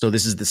Thome. So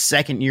this is the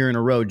second year in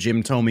a row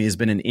Jim Thome has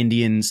been an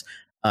Indians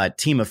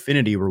Team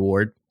Affinity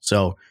reward.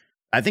 So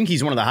I think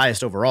he's one of the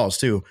highest overalls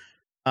too.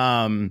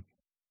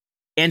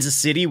 Kansas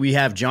City, we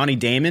have Johnny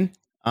Damon.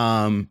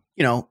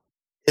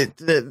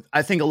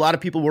 I think a lot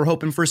of people were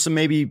hoping for some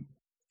maybe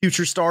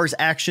future stars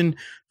action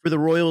for the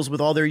Royals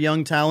with all their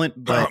young talent.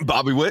 But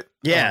Bobby Witt?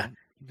 Yeah.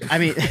 I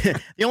mean,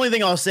 the only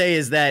thing I'll say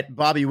is that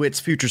Bobby Witt's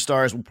future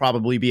stars will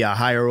probably be a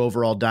higher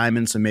overall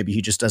diamond. So maybe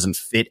he just doesn't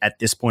fit at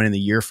this point in the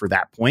year for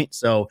that point.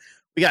 So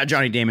we got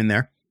Johnny Damon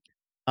there.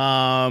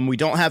 We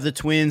don't have the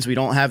Twins. We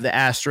don't have the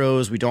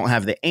Astros. We don't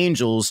have the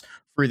Angels.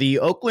 For the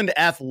Oakland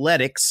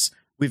Athletics,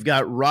 we've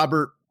got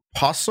Robert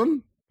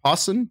Puason.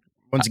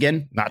 Once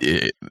again, not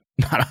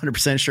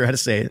 100% sure how to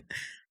say it.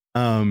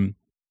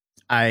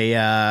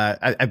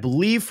 I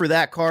believe for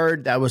that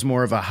card, that was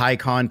more of a high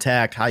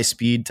contact, high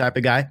speed type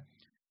of guy.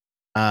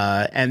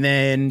 And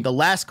then the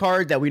last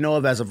card that we know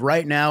of as of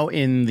right now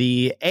in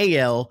the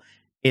AL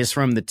is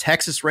from the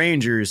Texas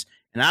Rangers.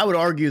 And I would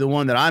argue the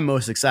one that I'm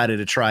most excited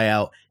to try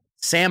out,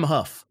 Sam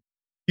Huff,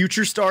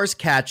 future stars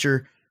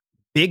catcher,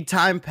 big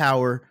time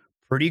power,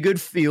 pretty good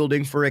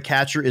fielding for a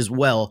catcher as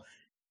well.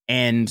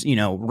 And, you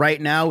know,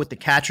 right now with the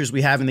catchers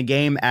we have in the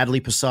game,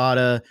 Adley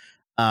Posada,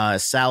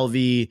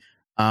 Salvi,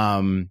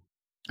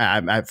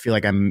 I feel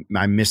like I'm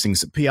missing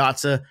some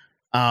Piazza.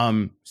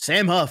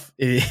 Sam Huff,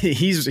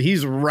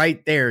 he's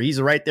right there.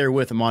 He's right there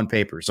with him on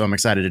paper. So I'm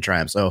excited to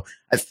try him. So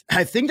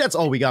I think that's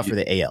all we got for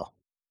the AL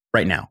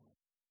right now.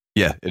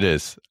 Yeah, it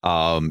is.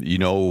 You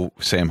know,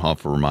 Sam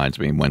Huff reminds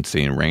me when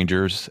seeing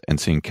Rangers and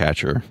seeing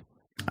catcher.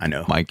 I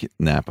know Mike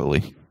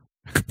Napoli.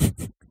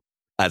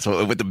 That's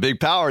what, with the big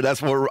power.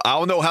 That's what I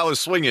don't know how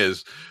his swing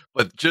is,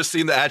 but just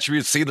seeing the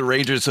attributes, seeing the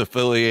Rangers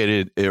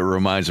affiliated, it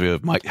reminds me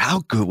of Mike.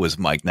 How good was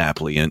Mike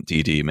Napoli in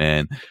DD,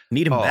 man?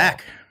 Need him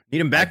back.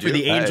 Need him back for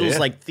the Angels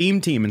like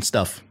theme team and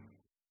stuff.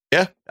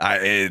 Yeah,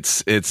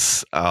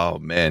 it's oh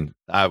man,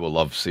 I would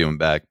love to see him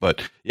back.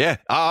 But yeah,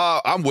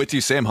 I'm with you,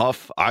 Sam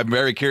Huff. I'm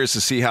very curious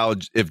to see how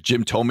if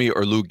Jim Thome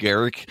or Lou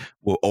Gehrig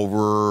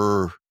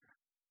will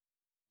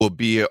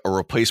be a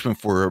replacement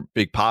for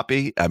Big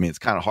Papi. I mean, it's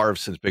kind of hard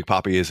since Big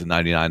Papi is a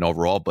 99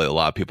 overall, but a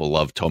lot of people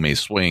love Thome's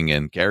swing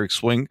and Gehrig's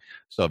swing.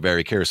 So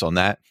very curious on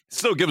that.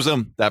 Still gives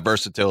them that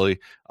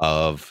versatility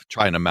of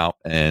trying them out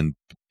and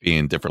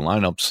being different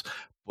lineups.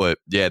 But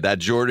yeah, that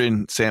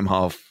Jordan, Sam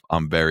Huff,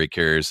 I'm very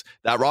curious.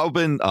 That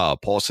Robin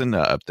Paulson,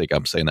 I think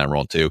I'm saying that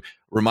wrong too,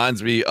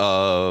 reminds me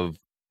of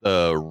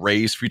the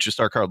Rays future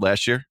star card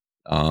last year.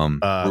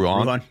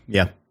 Ruan.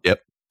 Yeah.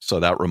 Yep. So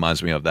that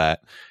reminds me of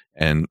that.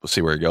 And we'll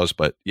see where it goes.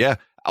 But yeah,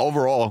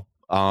 overall,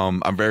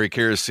 I'm very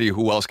curious to see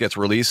who else gets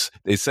released.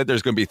 They said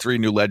there's going to be 3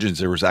 new legends.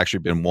 There was actually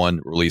been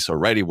one release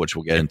already, which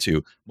we'll get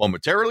into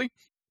momentarily.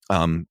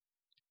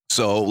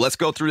 So let's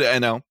go through the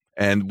NL.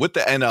 And with the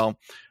NL,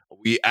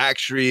 we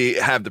actually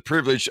have the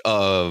privilege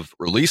of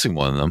releasing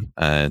one of them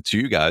to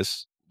you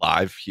guys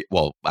live.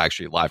 Well,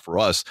 actually live for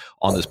us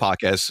on this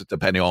podcast,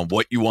 depending on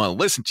what you want to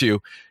listen to.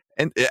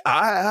 And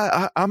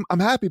I'm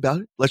happy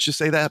about it. Let's just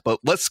say that. But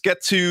let's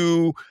get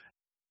to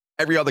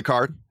every other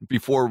card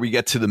before we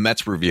get to the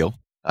Mets reveal.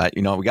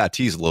 We got to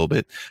tease a little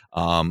bit.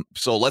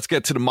 So let's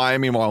get to the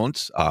Miami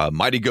Marlins.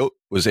 Mighty Goat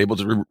was able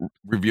to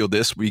reveal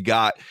this. We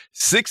got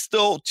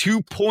Sixto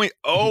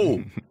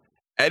 2.0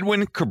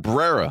 Edwin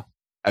Cabrera.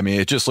 I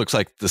mean, it just looks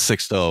like the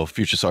Sixto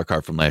future star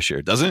card from last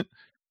year, doesn't it?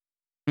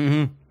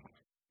 Mm-hmm.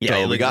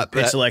 Yeah, so we got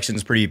pitch selection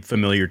is pretty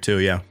familiar too.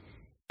 Yeah.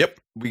 Yep.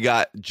 We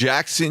got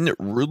Jackson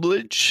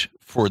Rutledge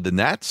for the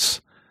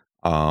Nats.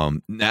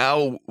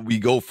 Now we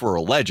go for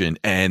a legend,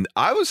 and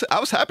I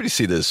was happy to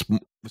see this,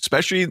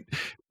 especially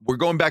we're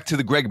going back to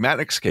the Greg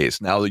Maddux case.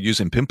 Now they're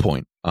using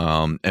Pinpoint,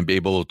 and be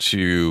able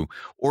to,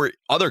 or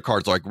other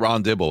cards like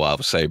Ron Dibble, I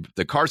would say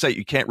the cards that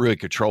you can't really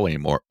control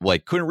anymore,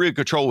 like couldn't really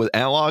control with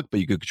analog,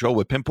 but you could control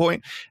with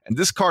Pinpoint. And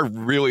this card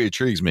really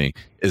intrigues me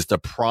is the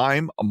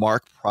Prime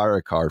Mark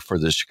Prior card for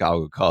the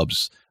Chicago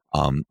Cubs.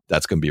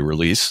 That's going to be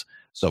released.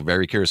 So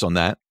very curious on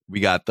that.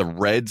 We got the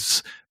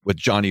Reds with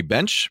Johnny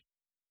Bench.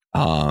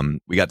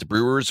 We got the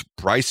Brewers,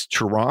 Bryce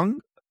Turang.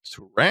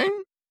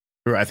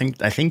 I think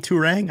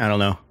Turang. I don't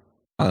know.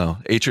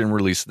 Atron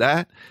released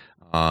that.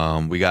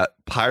 We got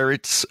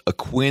Pirates,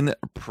 Quinn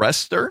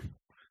Prester.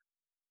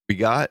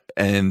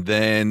 And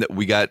then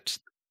we got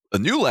a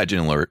new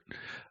legend alert.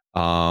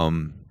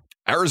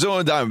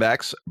 Arizona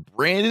Diamondbacks,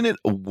 Brandon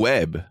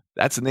Webb.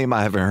 That's a name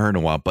I haven't heard in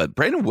a while, but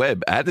Brandon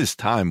Webb at this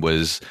time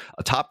was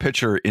a top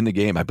pitcher in the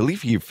game. I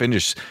believe he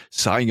finished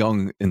Cy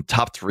Young in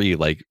top 3,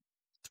 like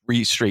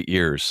 3 straight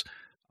years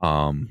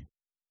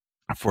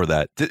for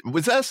that.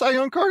 Was that a Cy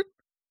Young card?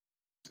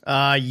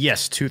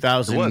 Yes,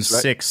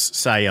 2006 right?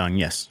 Cy Young,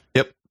 yes.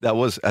 Yep, that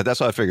was. That's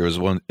what I figured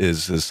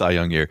is his Cy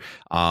Young year.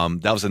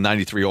 That was a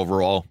 93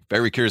 overall.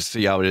 Very curious to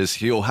see how it is.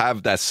 He'll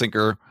have that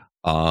sinker,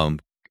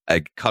 a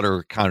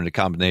cutter kind of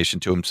combination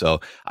to him, so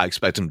I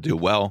expect him to do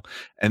well.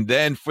 And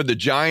then for the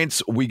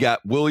Giants, we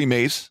got Willie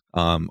Mays,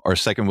 our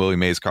second Willie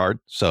Mays card.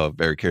 So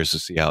very curious to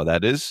see how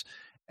that is.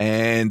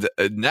 And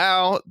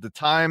now the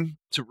time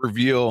to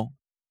reveal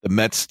the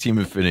Mets team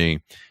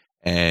infinity.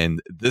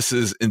 And this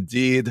is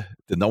indeed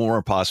the number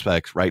 1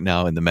 prospect right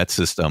now in the Mets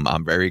system.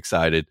 I'm very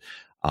excited.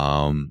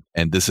 And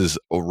this is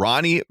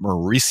Ronnie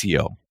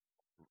Mauricio,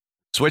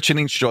 switch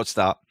hitting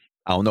shortstop.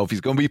 I don't know if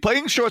he's going to be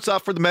playing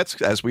shortstop for the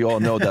Mets, as we all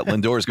know that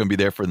Lindor is going to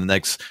be there for the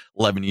next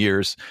 11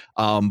 years.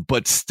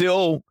 But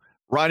still,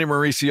 Ronnie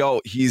Mauricio,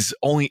 he's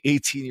only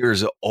 18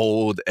 years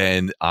old,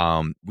 and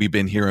we've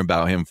been hearing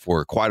about him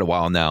for quite a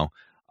while now.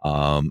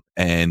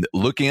 And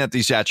looking at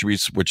these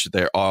attributes, which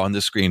they are on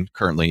the screen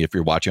currently, if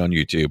you're watching on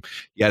YouTube,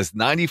 he has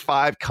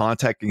 95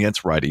 contact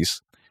against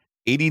righties,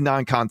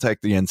 89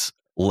 contact against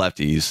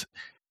lefties,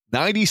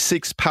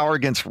 96 power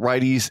against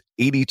righties,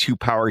 82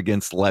 power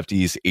against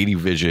lefties, 80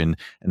 vision.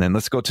 And then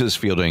let's go to his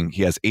fielding.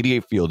 He has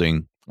 88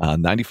 fielding,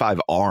 95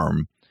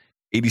 arm,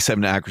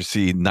 87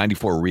 accuracy,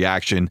 94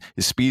 reaction.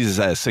 His speed is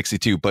at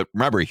 62. But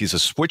remember, he's a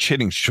switch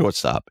hitting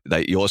shortstop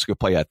that you also could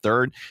play at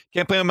third.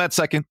 Can't play him at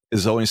second.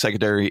 His only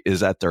secondary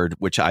is at third,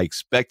 which I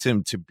expect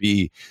him to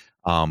be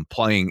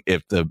playing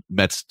if the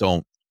Mets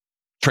don't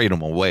trade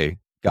him away.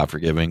 God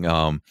forgiving.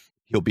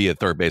 He'll be a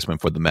third baseman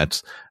for the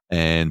Mets.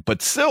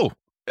 But still,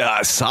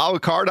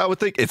 solid card, I would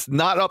think. It's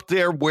not up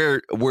there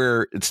where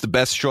it's the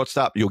best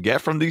shortstop you'll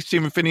get from these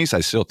team infinities.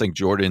 I still think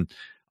Jordan,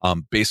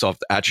 based off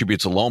the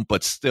attributes alone,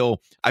 but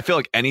still, I feel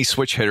like any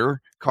switch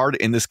hitter card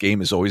in this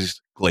game is always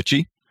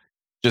glitchy,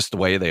 just the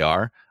way they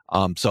are.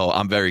 So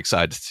I'm very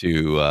excited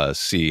to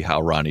see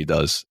how Ronnie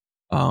does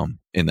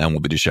in the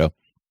MLB show.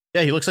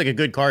 Yeah, he looks like a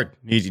good card.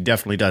 He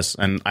definitely does.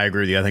 And I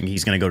agree with you. I think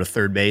he's going to go to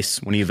third base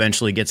when he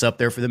eventually gets up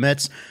there for the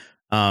Mets.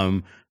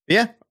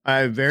 Yeah,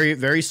 a very,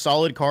 very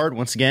solid card.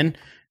 Once again,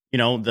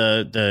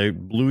 the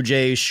Blue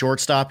Jays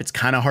shortstop, it's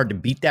kind of hard to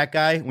beat that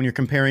guy when you're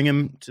comparing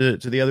him to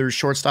the other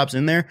shortstops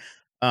in there.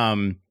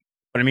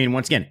 But I mean,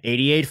 once again,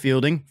 88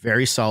 fielding,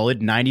 very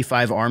solid,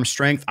 95 arm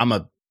strength. I'm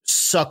a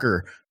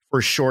sucker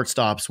for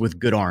shortstops with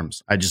good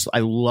arms. I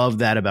love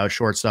that about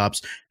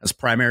shortstops. That's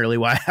primarily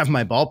why I have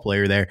my ball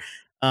player there.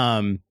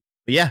 But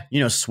yeah,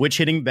 switch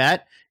hitting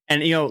bat.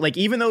 And, like,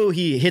 even though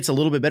he hits a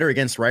little bit better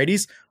against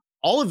righties,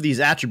 all of these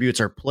attributes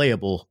are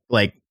playable.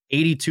 Like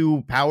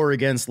 82 power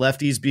against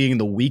lefties being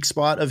the weak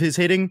spot of his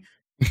hitting.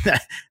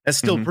 That's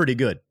still pretty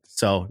good.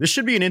 So this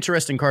should be an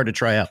interesting card to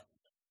try out.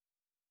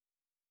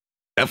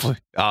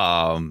 Definitely.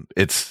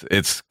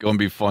 It's going to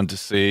be fun to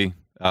see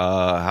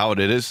how it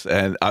is.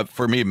 And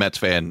for me, Mets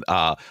fan,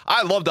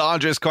 I love the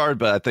Andres card,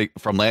 but I think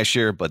from last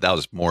year, but that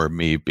was more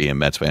me being a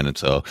Mets fan. And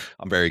so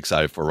I'm very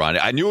excited for Ronnie.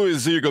 I knew it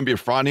was either going to be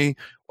Franny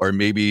or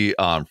maybe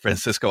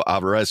Francisco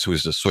Alvarez, who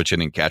is the switch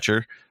hitting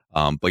catcher.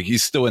 But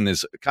he's still in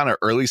his kind of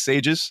early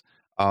stages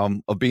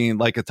of being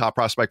like a top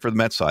prospect for the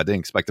Mets. So I didn't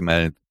expect him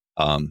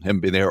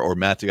being there, or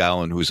Matthew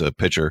Allen, who's a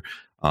pitcher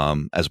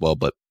as well.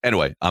 But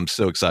anyway, I'm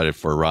so excited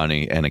for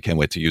Ronnie, and I can't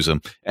wait to use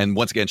him. And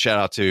once again, shout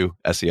out to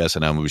SES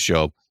and MLB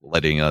Show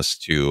letting us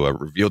to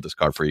reveal this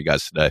card for you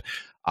guys today.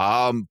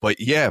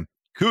 But yeah,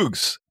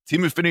 Cougs,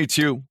 Team Infinity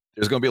 2,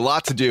 there's going to be a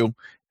lot to do.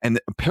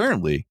 And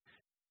apparently,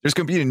 there's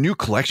going to be a new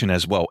collection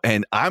as well.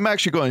 And I'm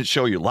actually going to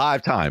show you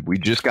live time. We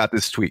just got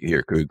this tweet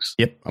here, Cougs.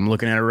 Yep, I'm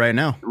looking at it right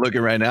now.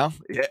 Looking right now?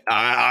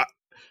 Yeah,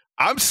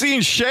 I'm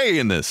seeing Shay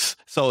in this.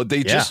 So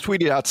they just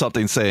tweeted out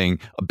something saying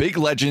a Big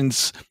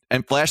Legends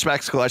and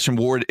Flashbacks Collection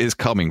award is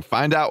coming.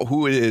 Find out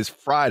who it is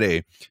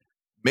Friday,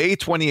 May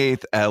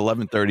 28th at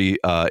 11:30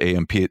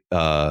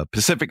 a.m.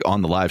 Pacific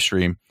on the live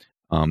stream.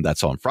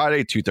 That's on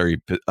Friday,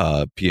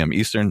 2:30 p.m.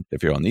 Eastern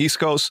if you're on the East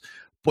Coast.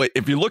 But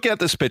if you look at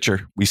this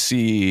picture, we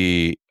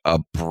see a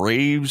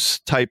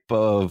Braves type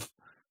of,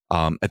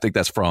 I think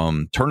that's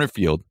from Turner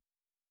Field.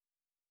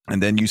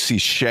 And then you see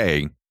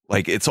Shay,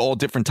 like it's all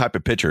different type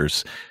of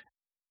pictures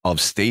of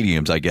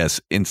stadiums, I guess,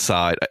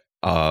 inside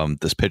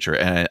this picture.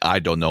 And I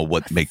don't know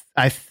what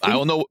I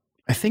don't know.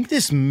 I think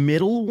this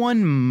middle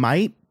one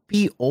might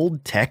be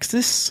Old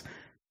Texas.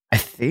 I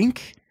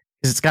think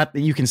because it's got,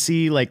 you can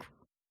see like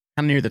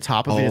kind of near the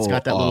top of it. It's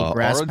got that little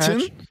grass Arlington?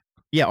 patch.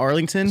 Yeah,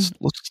 Arlington.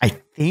 I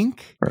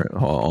think.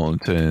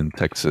 Arlington,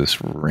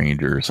 Texas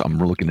Rangers. I'm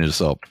looking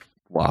this up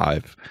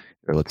live.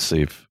 Here, let's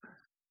see if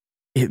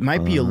it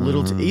might be a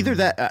little. Either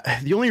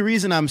that. The only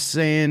reason I'm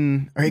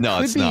saying, or it no,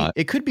 could it's be, not.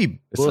 It could be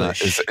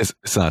Bush.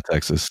 It's not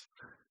Texas.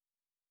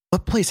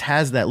 What place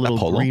has that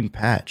little green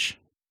patch?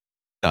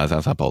 No, it's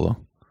not Sao Paulo.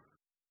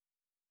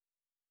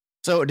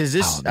 So does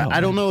this? I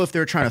don't know if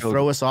they're trying to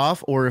throw us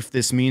off, or if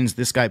this means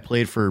this guy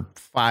played for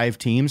 5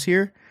 teams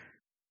here.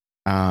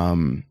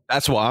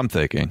 That's what I'm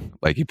thinking.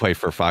 Like he played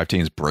for 5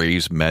 teams: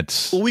 Braves,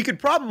 Mets. Well, we could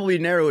probably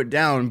narrow it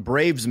down.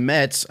 Braves,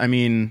 Mets. I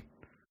mean,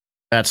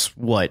 that's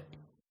what.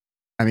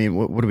 I mean,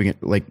 what do we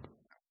get? Like,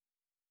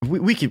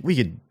 we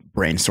could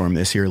brainstorm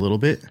this here a little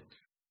bit.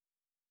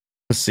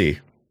 Let's see.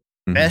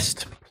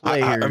 Best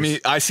players. I mean,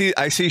 I see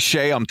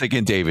Shay. I'm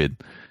thinking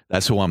David.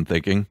 That's who I'm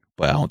thinking.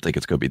 But I don't think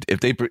it's gonna be. If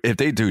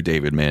they do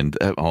David, man.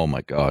 Oh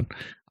my God,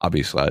 I'll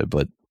be excited.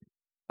 But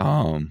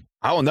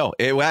I don't know.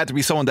 It would have to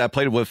be someone that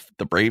played with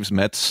the Braves,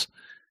 Mets.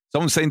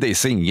 Someone's saying they're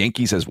seeing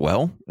Yankees as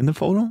well in the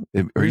photo.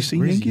 Are you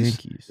seeing Yankees?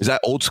 Is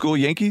that old school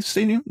Yankees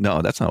Stadium?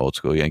 No, that's not old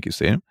school Yankees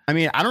Stadium. I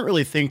mean, I don't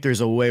really think there's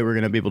a way we're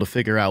going to be able to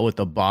figure out what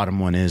the bottom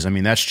one is. I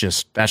mean, that's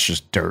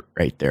just dirt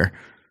right there.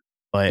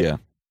 But yeah,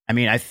 I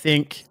mean, I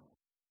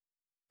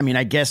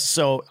guess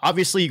so.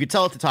 Obviously, you could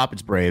tell at the top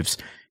it's Braves.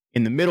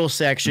 In the middle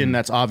section,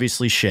 that's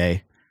obviously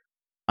Shay.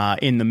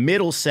 In the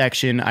middle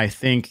section, I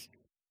think,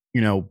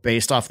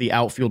 based off the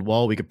outfield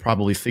wall, we could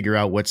probably figure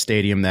out what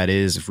stadium that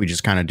is if we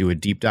just kind of do a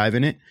deep dive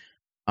in it.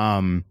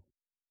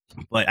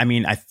 But I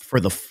mean, for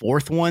the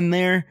fourth one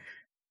there,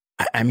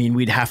 I mean,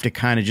 we'd have to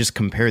kind of just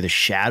compare the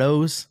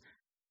shadows.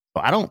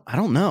 But I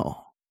don't know.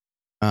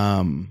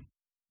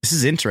 This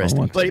is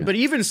interesting. But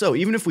even so,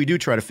 even if we do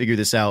try to figure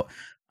this out,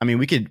 I mean,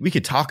 we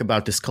could talk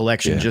about this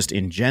collection just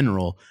in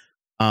general.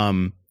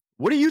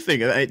 What do you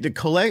think?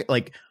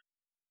 The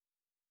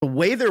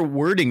way they're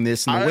wording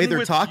this and the way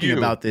they're talking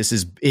about this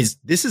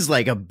is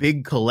like a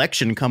big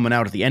collection coming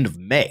out at the end of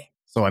May.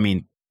 So, I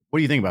mean, what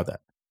do you think about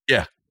that?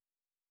 Yeah.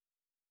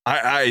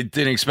 I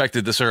didn't expect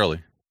it this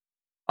early.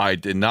 I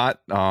did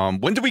not.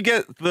 When did we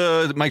get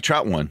the Mike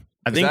Trout one?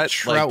 I think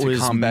Trout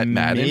was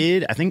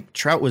mid. I think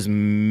Trout was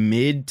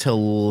mid to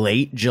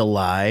late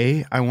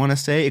July. I want to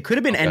say it could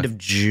have been end of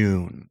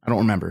June. I don't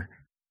remember.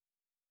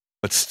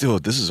 But still,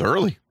 this is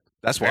early.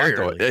 That's why I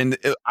thought. And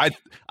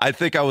I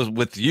think I was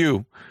with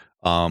you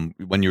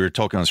when you were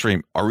talking on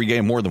stream. Are we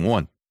getting more than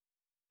one?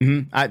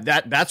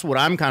 Mm-hmm. That's what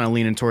I'm kind of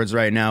leaning towards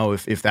right now.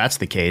 If that's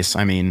the case,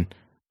 I mean,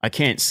 I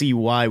can't see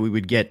why we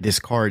would get this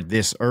card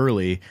this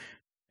early.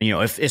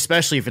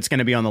 Especially if it's going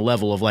to be on the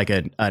level of like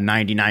a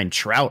 99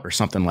 Trout or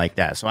something like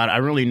that. So I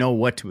don't really know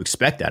what to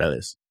expect out of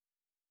this.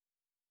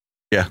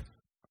 Yeah,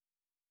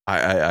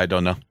 I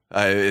don't know.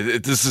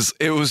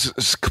 It was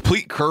a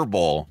complete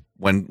curveball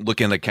when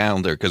looking at the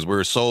calendar because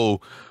we're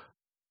so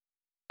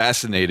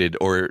fascinated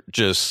or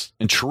just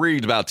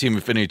intrigued about Team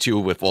Infinity 2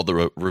 with all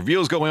the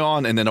reveals going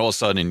on, and then all of a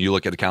sudden you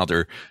look at the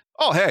calendar.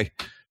 Oh, hey,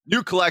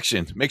 new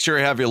collection. Make sure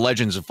you have your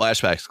Legends and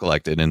Flashbacks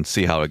collected and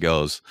see how it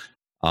goes.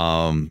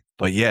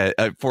 But yeah,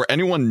 for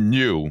anyone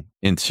new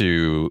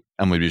into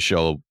MLB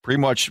Show,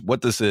 pretty much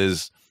what this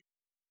is,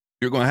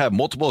 you're going to have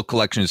multiple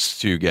collections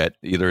to get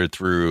either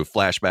through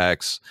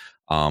flashbacks,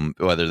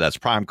 whether that's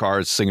prime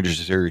cards, signature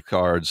series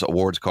cards,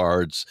 awards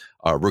cards,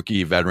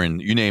 rookie, veteran,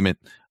 you name it.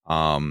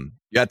 You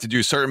have to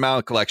do a certain amount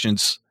of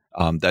collections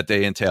that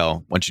they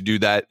entail. Once you do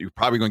that, you're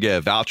probably going to get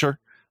a voucher.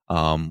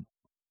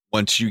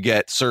 Once you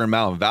get a certain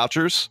amount of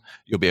vouchers,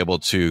 you'll be able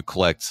to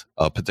collect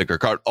a particular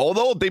card,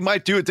 although they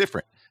might do it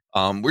different.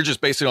 We're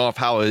just basing it off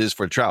how it is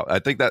for Trout. I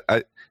think that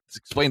I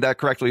explained that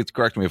correctly.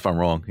 Correct me if I'm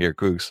wrong here,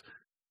 Cougs.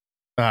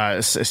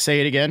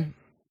 Say it again.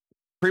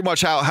 Pretty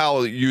much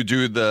how you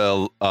do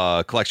the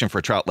collection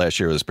for Trout last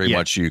year was pretty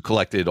much you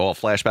collected all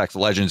flashbacks,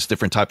 legends,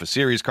 different type of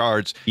series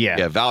cards. Yeah. You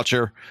get a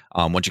voucher.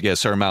 Once you get a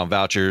certain amount of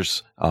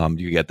vouchers,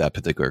 you get that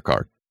particular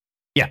card.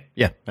 Yeah.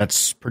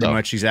 That's pretty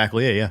much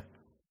exactly it. Yeah.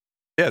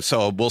 Yeah.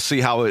 So we'll see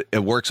how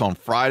it works on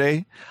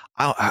Friday.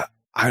 I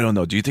don't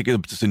know. Do you think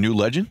it's a new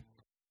legend?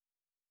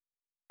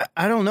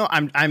 I don't know.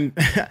 I'm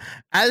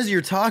as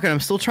you're talking,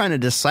 I'm still trying to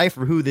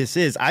decipher who this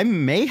is. I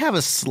may have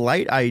a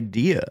slight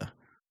idea.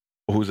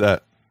 Who's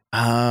that?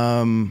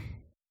 Actually,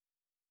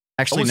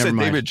 never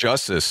mind. David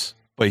Justice,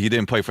 but he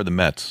didn't play for the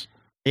Mets.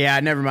 Yeah,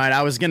 never mind.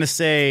 I was gonna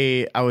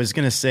say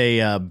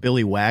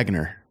Billy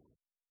Wagner.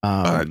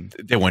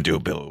 They wouldn't do a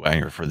Billy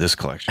Wagner for this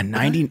collection.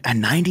 A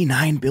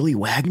 99 Billy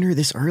Wagner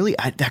this early.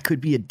 That could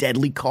be a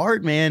deadly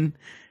card, man.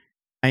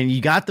 And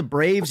you got the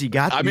Braves. You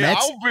got the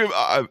Mets.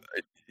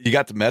 You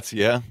got the Mets,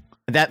 yeah.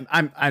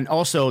 And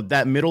also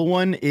that middle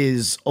one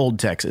is Old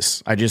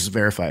Texas. I just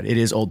verified it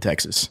is Old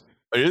Texas.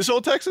 It is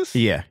Old Texas?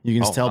 Yeah, you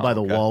can tell by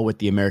the wall with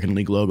the American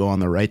League logo on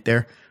the right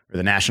there, or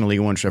the National League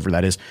one, whichever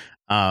that is.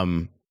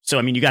 So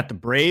I mean, you got the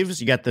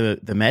Braves, you got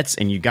the Mets,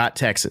 and you got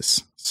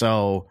Texas.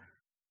 So,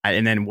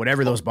 and then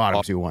whatever those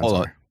bottom two ones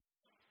are.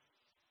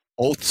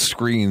 Both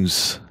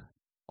screens.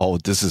 Oh,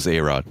 this is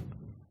A-Rod.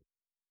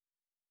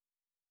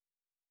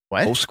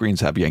 What? Both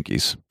screens have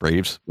Yankees,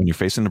 Braves. When you're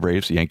facing the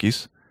Braves,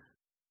 Yankees.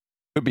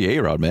 Could be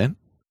A-Rod, man.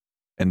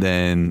 And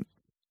then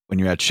when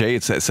you're at Shea,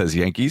 it says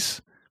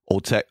Yankees,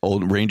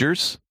 old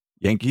Rangers,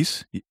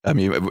 Yankees. I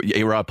mean,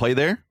 A-Rod play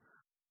there?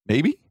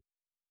 Maybe.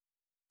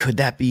 Could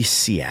that be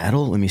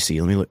Seattle? Let me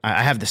see. Let me look.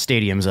 I have the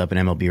stadiums up in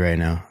MLB right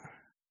now.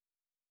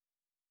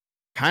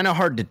 Kind of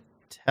hard to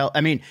tell.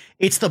 I mean,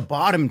 it's the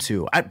bottom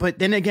two. But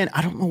then again,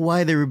 I don't know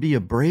why there would be a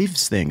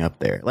Braves thing up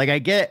there. Like I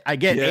get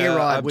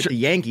A-Rod with the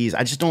Yankees.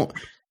 I just don't.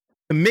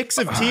 The mix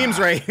of teams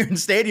right here in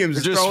stadiums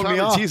is just throwing me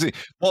off. Teasing.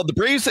 Well, the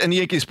Braves and the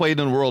Yankees played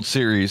in the World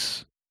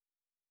Series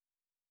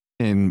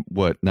in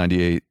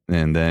 98,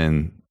 and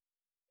then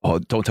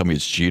don't tell me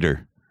it's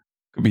Jeter.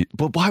 Could be,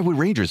 but why would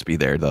Rangers be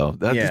there though?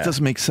 That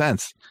doesn't make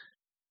sense.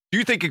 Do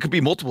you think it could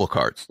be multiple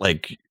cards,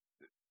 like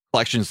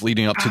collections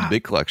leading up to the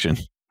big collection?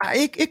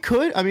 It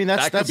could. I mean,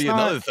 that could be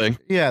another thing.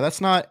 Yeah,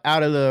 that's not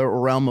out of the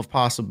realm of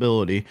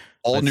possibility.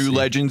 All new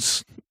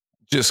legends,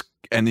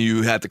 and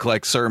you have to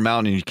collect a certain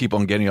amount, and you keep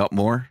on getting up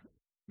more.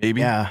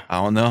 Maybe. Yeah.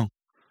 I don't know.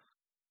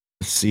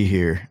 Let's see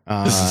here.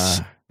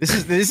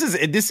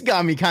 This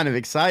got me kind of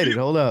excited.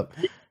 Hold up.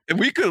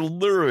 We could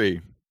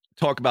literally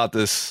talk about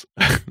this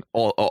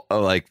all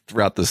like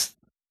throughout this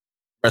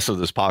rest of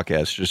this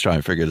podcast, just trying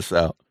to figure this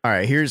out. All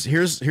right. Here's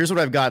what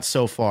I've got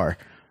so far.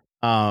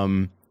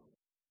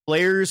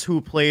 Players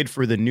who played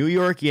for the New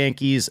York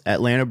Yankees,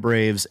 Atlanta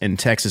Braves, and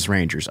Texas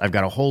Rangers. I've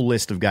got a whole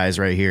list of guys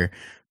right here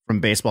from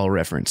Baseball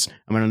Reference.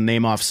 I'm going to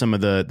name off some of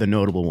the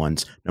notable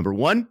ones. Number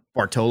 1,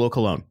 Bartolo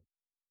Colon.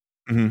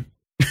 Mm-hmm.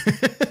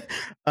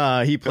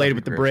 He played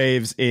with the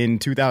Braves in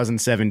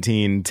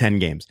 2017, 10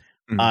 games.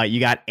 Mm-hmm. You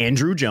got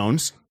Andrew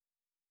Jones.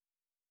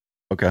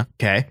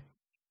 Okay.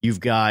 You've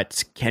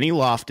got Kenny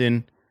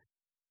Lofton.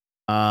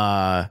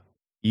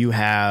 You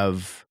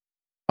have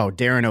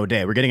Darren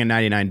O'Day. We're getting a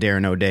 99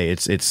 Darren O'Day.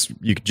 It's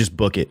you could just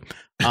book it.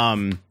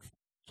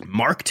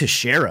 Mark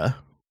Teixeira.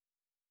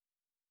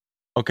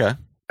 Okay.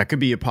 That could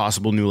be a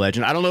possible new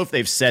legend. I don't know if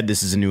they've said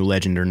this is a new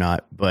legend or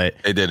not, but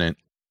they didn't.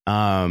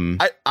 I'm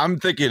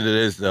thinking it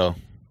is though.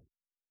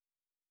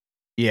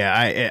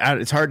 Yeah,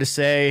 it's hard to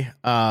say.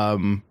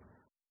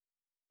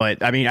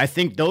 But I mean, I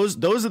think those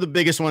are the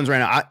biggest ones right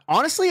now.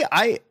 Honestly,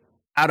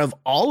 out of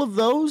all of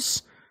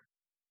those,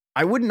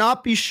 I would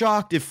not be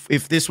shocked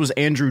if this was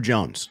Andrew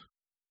Jones.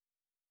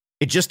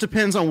 It just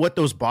depends on what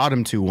those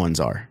bottom 2 ones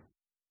are.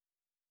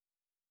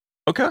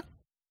 Okay.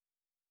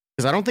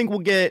 Because I don't think we'll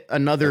get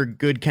another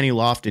good Kenny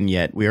Lofton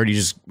yet. We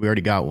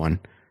already got one.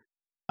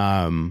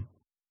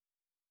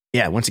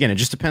 Yeah, once again, it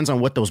just depends on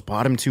what those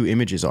bottom 2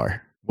 images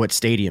are, what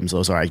stadiums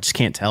those are. I just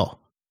can't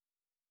tell.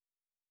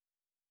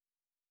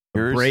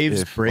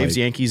 Braves,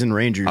 Yankees, and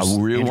Rangers.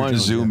 I really want to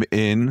zoom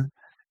in.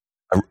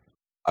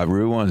 I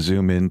really want to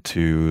zoom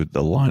into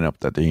the lineup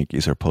that the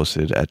Yankees are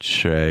posted at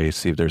Shea,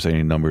 see if there's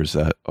any numbers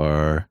that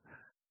are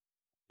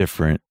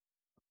different,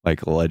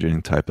 like a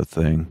legend type of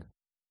thing.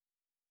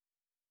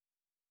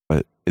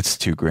 But it's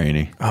too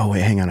grainy. Oh,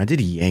 wait, hang on. I did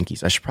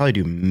Yankees. I should probably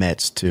do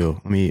Mets too.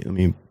 Let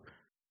me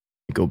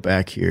go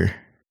back here.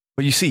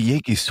 But you see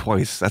Yankees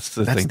twice. That's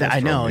the thing. I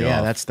know.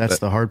 Yeah, that's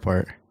the hard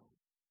part.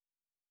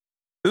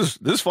 This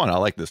is fun. I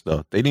like this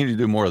though. They need to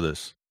do more of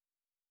this.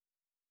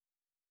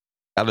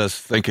 Got us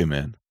thinking,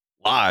 man.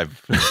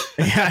 Live.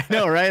 Yeah, I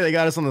know, right? They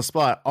got us on the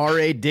spot.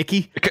 R.A.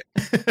 Dickey.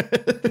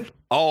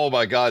 Oh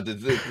my God.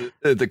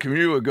 The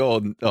community would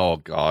go, oh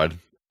God,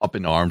 up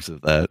in arms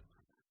of that.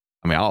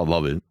 I mean, I'll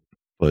love it,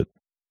 but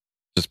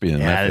just being a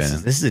Met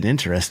fan. This is an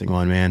interesting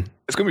one, man.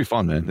 It's going to be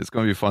fun, man. It's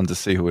going to be fun to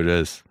see who it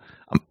is.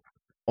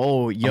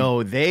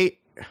 They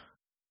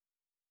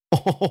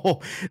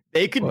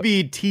could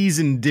be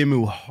teasing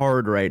Dimmu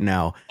hard right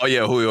now. Oh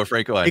yeah, Julio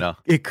Franco. I know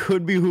it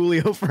could be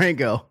Julio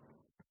Franco.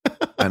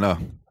 I know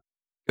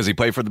because he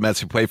played for the Mets,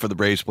 he played for the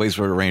Braves, plays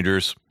for the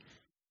Rangers,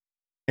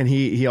 and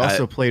he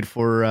also played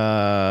for.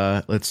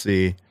 Let's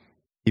see,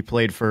 he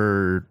played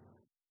for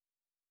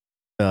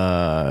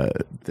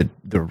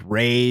the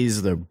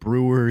Rays, the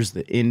Brewers,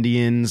 the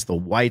Indians, the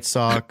White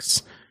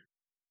Sox,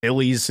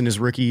 Phillies in his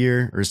rookie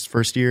year or his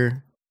first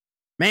year.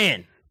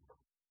 Man.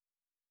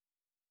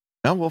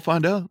 Now we'll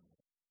find out.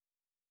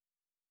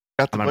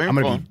 I'm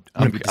going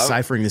to be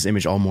deciphering this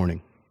image all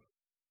morning.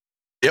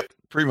 Yep,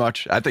 pretty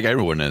much. I think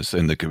everyone is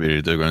in the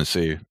community. They're going to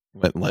see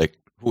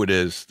who it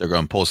is. They're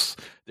going to post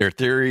their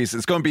theories.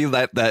 It's going to be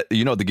that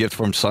the gift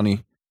from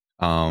Sonny.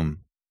 When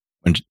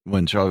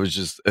Charlie was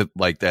just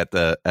like that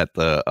at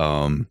the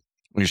when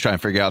he's trying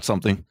to figure out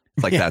something.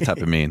 It's like that type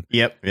of meme.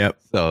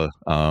 Yep. So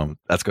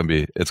it's going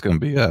to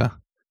be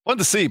fun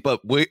to see.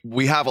 But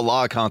we have a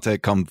lot of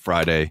content come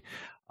Friday.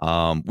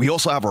 We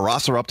also have a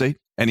roster update.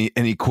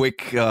 Any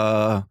quick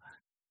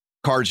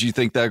cards you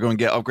think that are going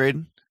to get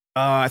upgraded?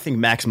 I think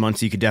Max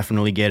Muncy could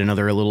definitely get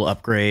another little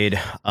upgrade.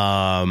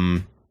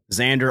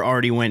 Xander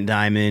already went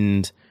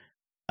diamond.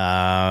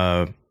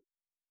 Trying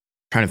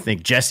to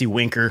think. Jesse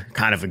Winker,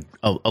 kind of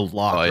a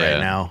lock right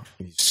now.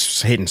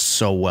 He's hitting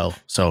so well.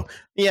 So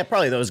yeah,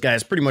 probably those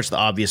guys. Pretty much the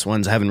obvious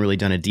ones. I haven't really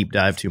done a deep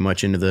dive too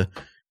much into the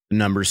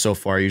numbers so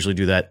far. I usually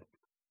do that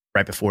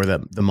right before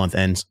the month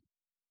ends.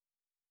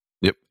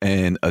 Yep,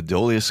 and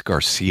Adolis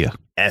Garcia.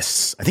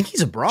 Yes, I think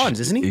he's a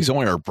bronze, isn't he? He's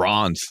only a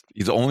bronze.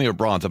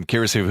 I'm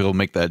curious if he'll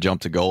make that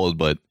jump to gold,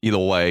 but either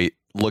way,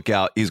 look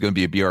out. He's going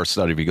to be a BR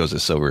stud if he goes to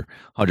silver,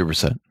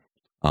 100%.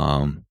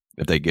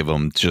 If they give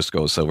him just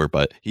go silver,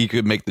 but he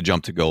could make the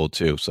jump to gold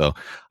too. So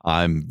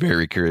I'm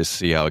very curious to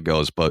see how it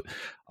goes. But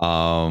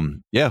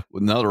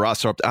another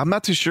roster up. I'm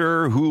not too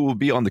sure who will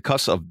be on the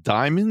cusp of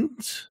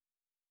diamonds.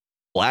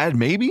 Vlad,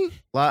 maybe?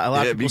 A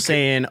lot of people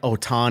saying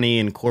Ohtani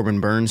and Corbin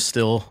Burns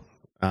still.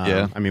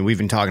 I mean, we've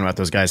been talking about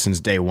those guys since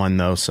day one,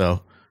 though.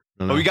 So,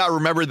 we got to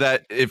remember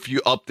that if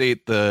you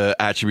update the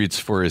attributes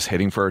for his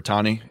hitting for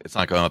Ohtani, it's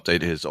not going to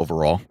update his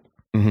overall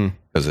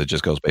because it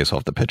just goes based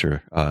off the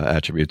pitcher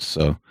attributes.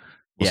 So,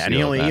 and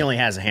he only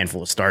has a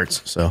handful of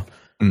starts. So,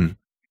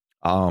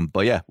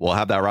 but yeah, we'll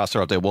have that roster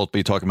update. We'll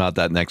be talking about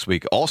that next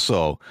week.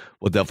 Also,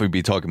 we'll definitely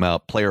be talking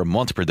about player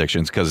month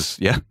predictions because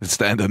it's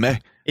the end of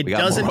May. It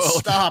doesn't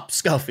stop,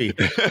 Scuffy.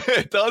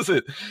 It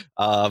doesn't.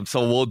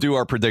 So we'll do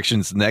our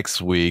predictions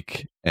next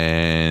week,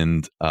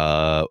 and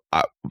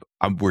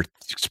we're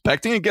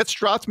expecting it gets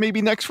dropped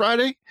maybe next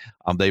Friday.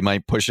 They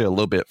might push it a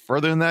little bit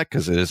further than that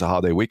because it is a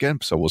holiday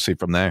weekend. So we'll see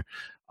from there.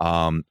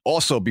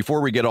 Also,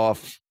 before we get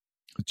off,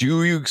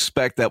 do you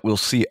expect that we'll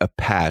see a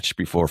patch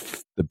before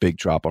the big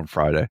drop on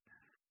Friday?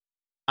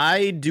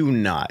 I do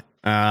not.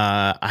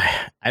 I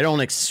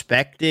don't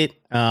expect it.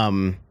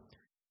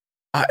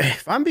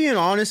 If I'm being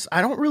honest,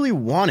 I don't really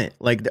want it.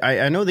 Like,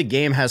 I know the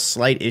game has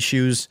slight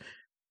issues,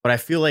 but I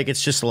feel like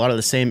it's just a lot of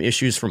the same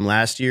issues from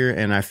last year.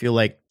 And I feel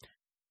like,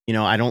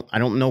 I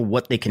don't know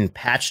what they can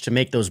patch to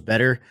make those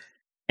better.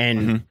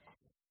 And,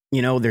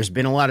 there's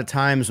been a lot of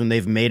times when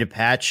they've made a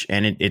patch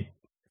and it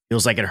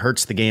feels like it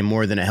hurts the game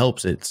more than it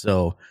helps it.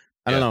 So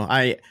I don't know.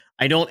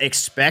 I don't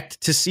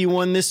expect to see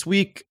one this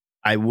week.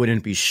 I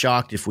wouldn't be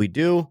shocked if we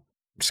do.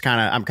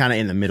 I'm kind of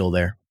in the middle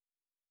there.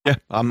 Yeah,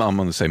 I'm on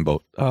the same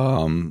boat.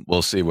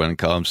 We'll see when it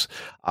comes.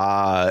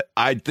 I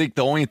think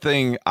the only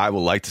thing I would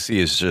like to see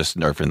is just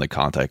nerfing the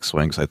contact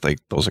swings. I think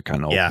those are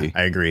kind of yeah, OP.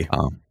 I agree.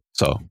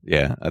 So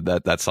yeah,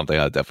 that's something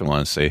I definitely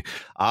want to see.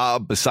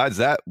 Besides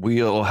that,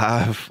 we'll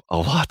have a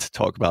lot to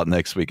talk about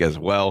next week as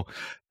well.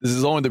 This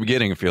is only the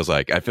beginning. It feels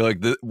like. I feel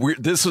like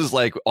this is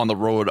like on the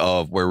road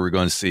of where we're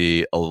going to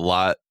see a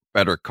lot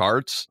better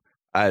cards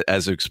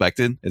as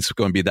expected. It's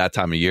going to be that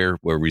time of year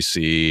where we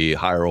see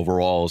higher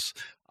overalls.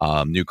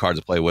 New cards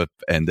to play with,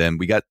 and then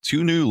we got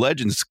 2 new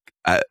legends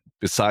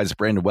besides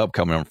Brandon Webb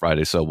coming on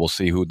Friday, so we'll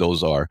see who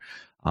those are.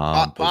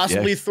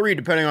 Possibly 3,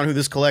 depending on who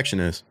this collection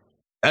is.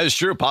 That is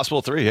true.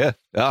 Possible 3,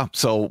 yeah.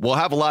 So we'll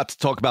have a lot to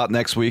talk about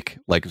next week.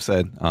 Like I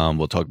said,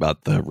 we'll talk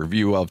about the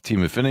review of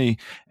Team Affinity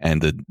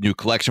and the new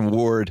collection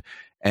award,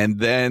 and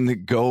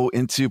then go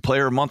into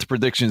Player of the Month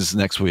predictions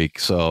next week.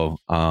 So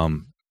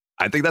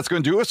I think that's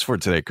going to do us for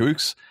today,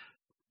 Kooks.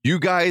 You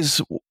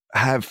guys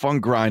have fun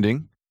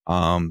grinding.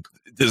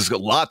 There's a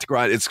lot to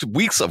grind. It's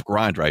weeks of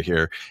grind right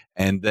here.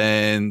 And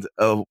then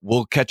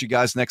we'll catch you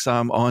guys next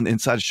time on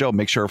Inside the Show.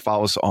 Make sure to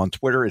follow us on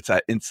Twitter. It's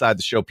at Inside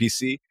the Show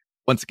PC.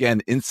 Once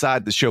again,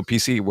 Inside the Show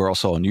PC. We're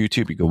also on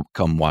YouTube. You can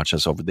come watch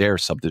us over there,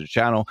 sub to the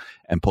channel,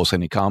 and post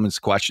any comments,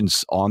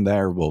 questions on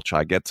there. We'll try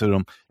to get to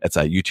them. That's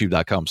at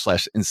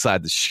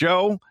youtube.com/Inside the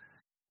Show.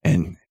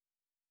 And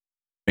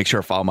make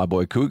sure to follow my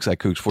boy Kooks at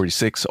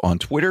Kooks46 on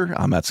Twitter.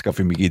 I'm at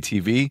Scuffy McGee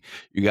TV.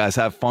 You guys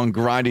have fun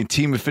grinding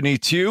Team Affinity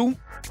 2.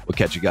 We'll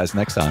catch you guys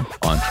next time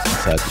on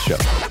Inside the Show.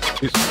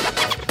 Peace.